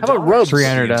steaks? $300. How about rubs?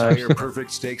 $300. The entire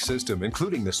Perfect Steak system,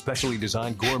 including the specially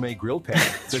designed gourmet grill pan,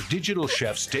 the digital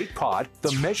chef steak pod,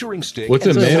 the measuring stick, What's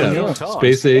and it the made silicone of? tongs.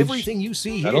 Space age? Everything you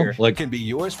see Metal? here Like- can be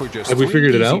yours for just Have we 3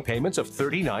 figured it easy out? payments of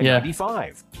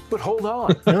 $39.95. But hold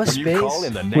on. No When space. you call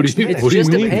in the What do next you- minute, what do you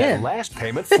we'll mean? make that Pan. last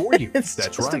payment for you. It's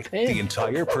That's just a right. pan. The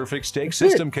entire Perfect Steak That's it.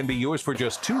 system can be yours for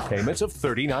just 2 payments of It's a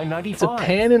 $39.95.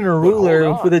 pan and a But hold ruler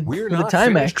on, with a we're with a not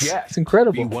finished Timex. yet. It's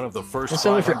incredible. Be one of the first It's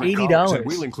only for 500 $80. callers, and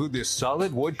we'll include this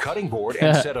solid wood cutting board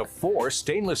and set of 4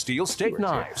 stainless steel steak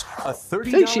knives. A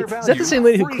 $30 value. Is that the same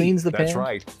lady who free. cleans the That's pan?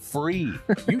 right, free.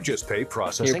 You just pay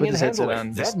processing put and this headset handling.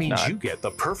 on. That Just means nod. you get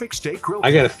the Perfect Steak grill.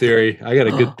 I got a theory. I got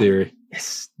a good theory.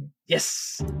 Yes.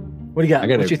 Yes. What do you got? I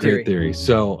got What's a your great theory.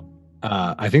 So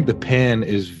I think the pan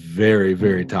is very,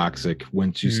 very toxic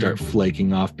once you start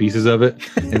flaking off pieces of it.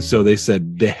 And so they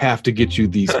said they have to get you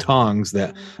these tongs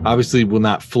that obviously will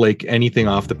not flake anything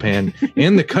off the pan,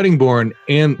 and the cutting board,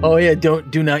 and Oh yeah,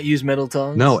 do not use metal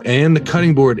tongs. no, and the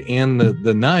cutting board and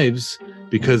the knives,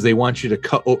 because they want you to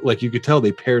cut. Like you could tell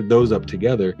they paired those up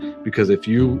together, because if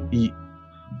you eat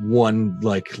one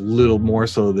like little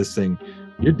morsel of this thing,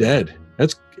 you're dead.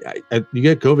 That's you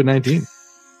get COVID-19.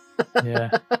 Yeah.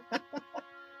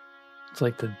 It's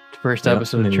like the first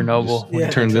episode of Chernobyl.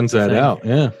 It turns inside out.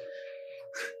 Yeah.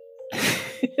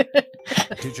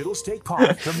 Digital Steak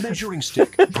Pot, the measuring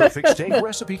stick, perfect steak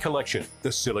recipe collection,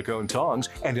 the silicone tongs,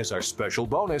 and as our special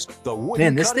bonus, the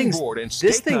wooden cutting board and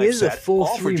steak knife is a set, full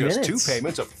all 3 for just minutes. 2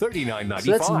 payments of $39.95.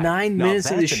 So that's 9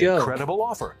 minutes of the That's an show. incredible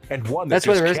offer, and one that That's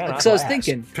what just the rest. cannot Because I was last.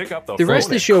 thinking, Pick up the rest phone of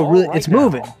the and show call really, right it's now.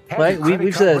 moving, Have right? your credit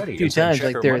We've card said a ready few and send times, check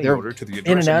like or they're money order to the in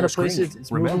address and on out your of places. screen.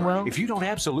 It's moving Remember, well. if you don't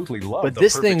absolutely love But the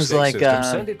this perfect thing's steak like, system,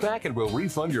 send it back and we'll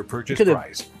refund your purchase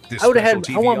price. This I would have had.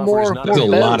 special I want TV more. offer is not There's a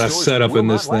available lot in of stores setup and will in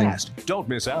this not thing. last. Don't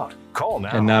miss out. Call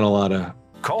now. And not a lot of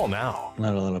Call now.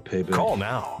 payback. Call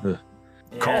now. Ugh.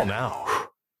 Call now.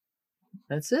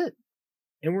 That's it,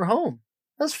 and we're home.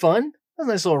 That's fun. That's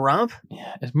a nice little romp.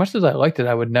 Yeah, as much as I liked it,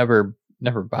 I would never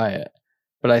buy it.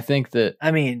 But I think that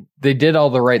they did all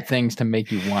the right things to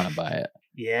make you want to buy it.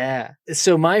 Yeah.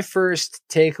 So my first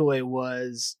takeaway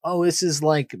was, oh, this is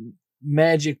like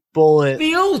Magic Bullet,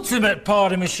 The ultimate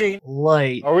party machine.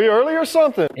 light. Are we early or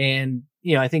something? And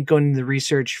I think going into the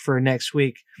research for next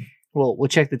week, we'll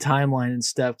check the timeline and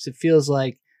stuff because it feels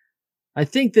like I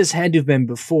think this had to have been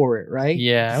before it, right?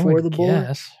 Yeah, before I would the bullet,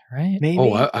 guess, right? Maybe.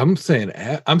 Oh, I'm saying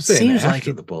Seems after like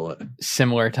it. the bullet.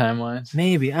 Similar timelines.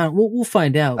 Maybe. We'll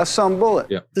find out. That's some bullet.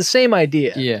 Yeah. The same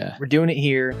idea. Yeah. We're doing it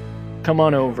here. Come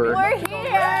on over. We're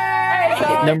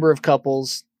here! Number of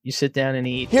couples. You sit down and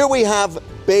eat. Here we have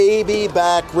baby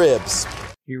back ribs.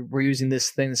 We're using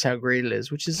this thing. That's how great it is,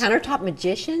 which is, Countertop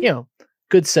magician?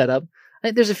 good setup.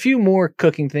 There's a few more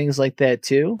cooking things like that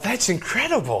too. That's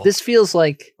incredible. This feels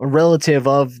like a relative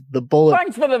of the bullet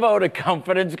Thanks for the vote of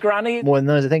confidence, Granny. more than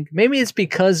those. I think maybe it's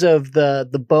because of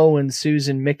the Bo and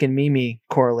Susan, Mick and Mimi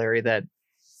corollary that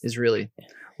is really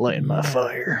lighting my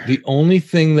fire. The only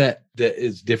thing that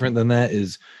is different than that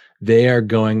is they are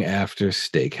going after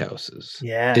steakhouses.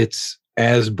 Yeah. It's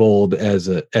as bold as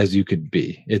you could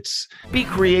be. Be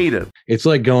creative. It's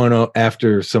like going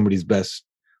after somebody's best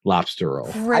lobster roll.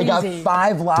 I got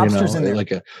 5 lobsters in there.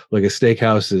 Like a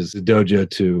steakhouse is a dojo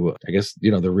to, I guess,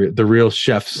 the real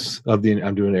chefs of the,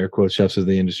 I'm doing air quotes, chefs of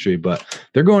the industry, but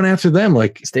they're going after them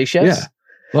like steak chefs. Yeah.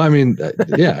 Well, I mean,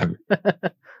 yeah.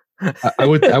 I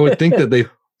would think that they.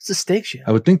 It's a steak chef.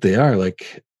 I would think they are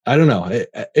like. I don't know.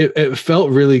 It felt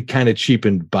really kind of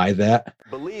cheapened by that.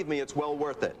 Believe me, it's well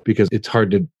worth it. Because it's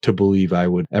hard to believe I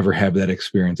would ever have that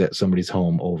experience at somebody's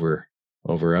home over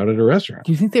out at a restaurant.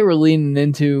 Do you think they were leaning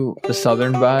into the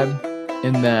Southern vibe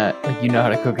in that, like, you know how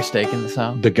to cook a steak in the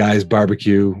South? The guy's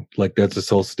barbecue, like that's this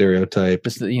whole stereotype.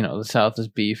 Just, the South is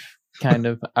beef, kind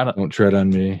of. Don't tread on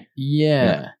me.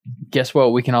 Yeah. Guess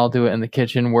what? We can all do it in the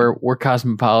kitchen. We're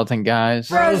cosmopolitan guys.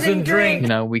 Frozen drink.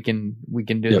 We can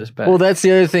do this better. Well, that's the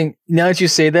other thing. Now that you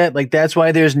say that, like that's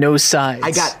why there's no sides.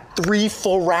 I got 3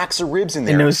 full racks of ribs in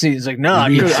there. and no seeds. It's like, no,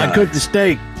 I cook the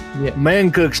steak. Yeah.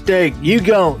 Man cook steak. You're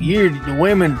the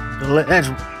women.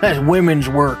 That's women's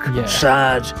work. Yeah.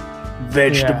 Sides,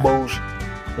 vegetables.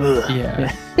 Ugh.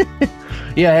 Yeah.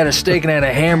 Yeah, I had a steak and I had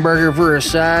a hamburger for a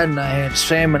side, and I had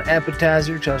salmon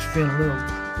appetizer because I was feeling a little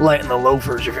light in the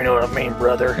loafers, if you know what I mean,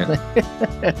 brother.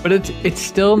 But it's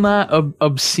still not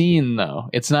obscene though.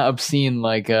 It's not obscene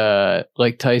like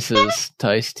Tice,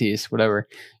 whatever.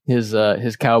 His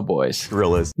cowboys.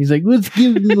 Gorillas. He's like, let's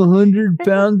give them 100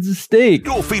 pounds of steak.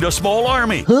 Go feed a small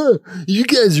army. Huh? You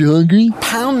guys are hungry?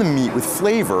 Pound the meat with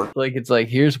flavor. Like, it's like,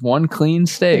 here's one clean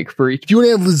steak for each. Do you want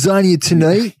to have lasagna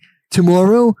tonight,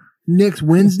 tomorrow, next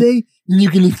Wednesday? And you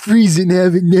can freeze it and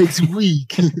have it next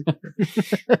week.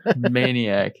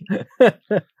 Maniac. You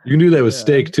can do that with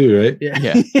steak too, right?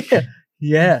 Yeah.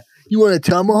 Yeah. You want a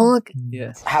tomahawk?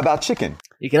 Yeah. How about chicken?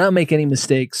 You cannot make any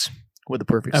mistakes with a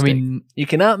perfect steak. I mean, you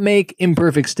cannot make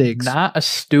imperfect steaks. Not a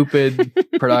stupid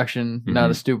production, not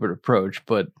a stupid approach,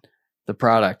 but the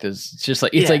product is just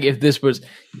like, it's like if this was,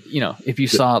 if you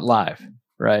saw it live,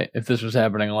 right? If this was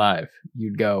happening live,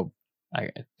 you'd go,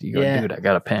 dude, I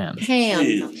got a pan.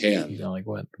 Ham. Like,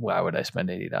 what? Why would I spend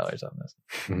 $80 on this?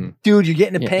 Dude, you're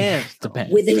getting a pan. It's a pan.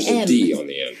 With an M. D on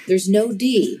the end. There's no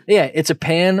D. Yeah, it's a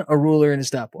pan, a ruler, and a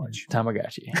stopwatch.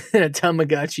 Tamagotchi. And a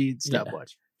Tamagotchi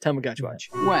stopwatch. Tamagotchi watch.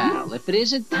 Well, if it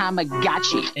isn't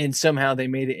Tamagotchi. And somehow they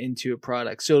made it into a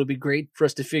product. So it'll be great for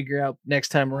us to figure out next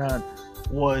time around,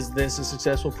 was this a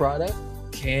successful product?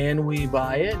 Can we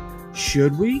buy it?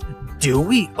 Should we? Do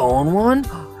we own one?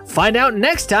 Find out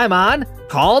next time on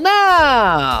Call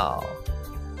Now!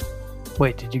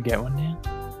 Wait, did you get one, Dan?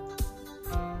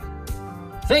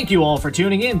 Thank you all for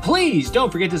tuning in. Please don't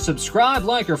forget to subscribe,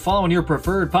 like, or follow on your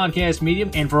preferred podcast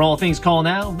medium. And for all things Call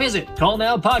Now, visit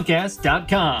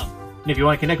callnowpodcast.com. And if you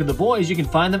want to connect with the boys, you can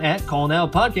find them at Call Now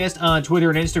Podcast on Twitter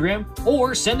and Instagram,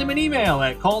 or send them an email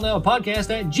at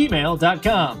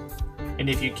callnowpodcast@gmail.com. And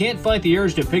if you can't fight the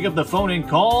urge to pick up the phone and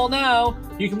call now,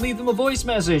 you can leave them a voice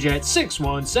message at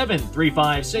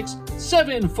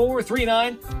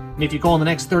 617-356-7439. And if you call in the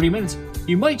next 30 minutes,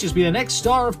 you might just be the next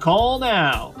star of Call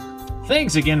Now.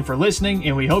 Thanks again for listening,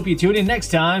 and we hope you tune in next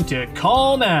time to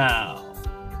Call Now.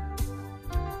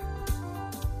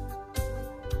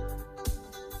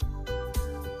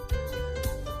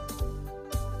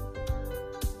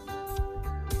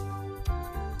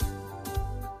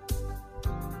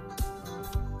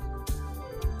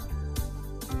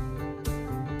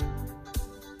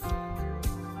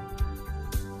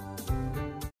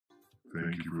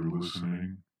 Thank you for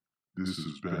listening. This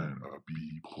has been a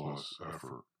B+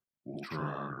 effort. We'll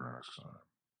try harder next time.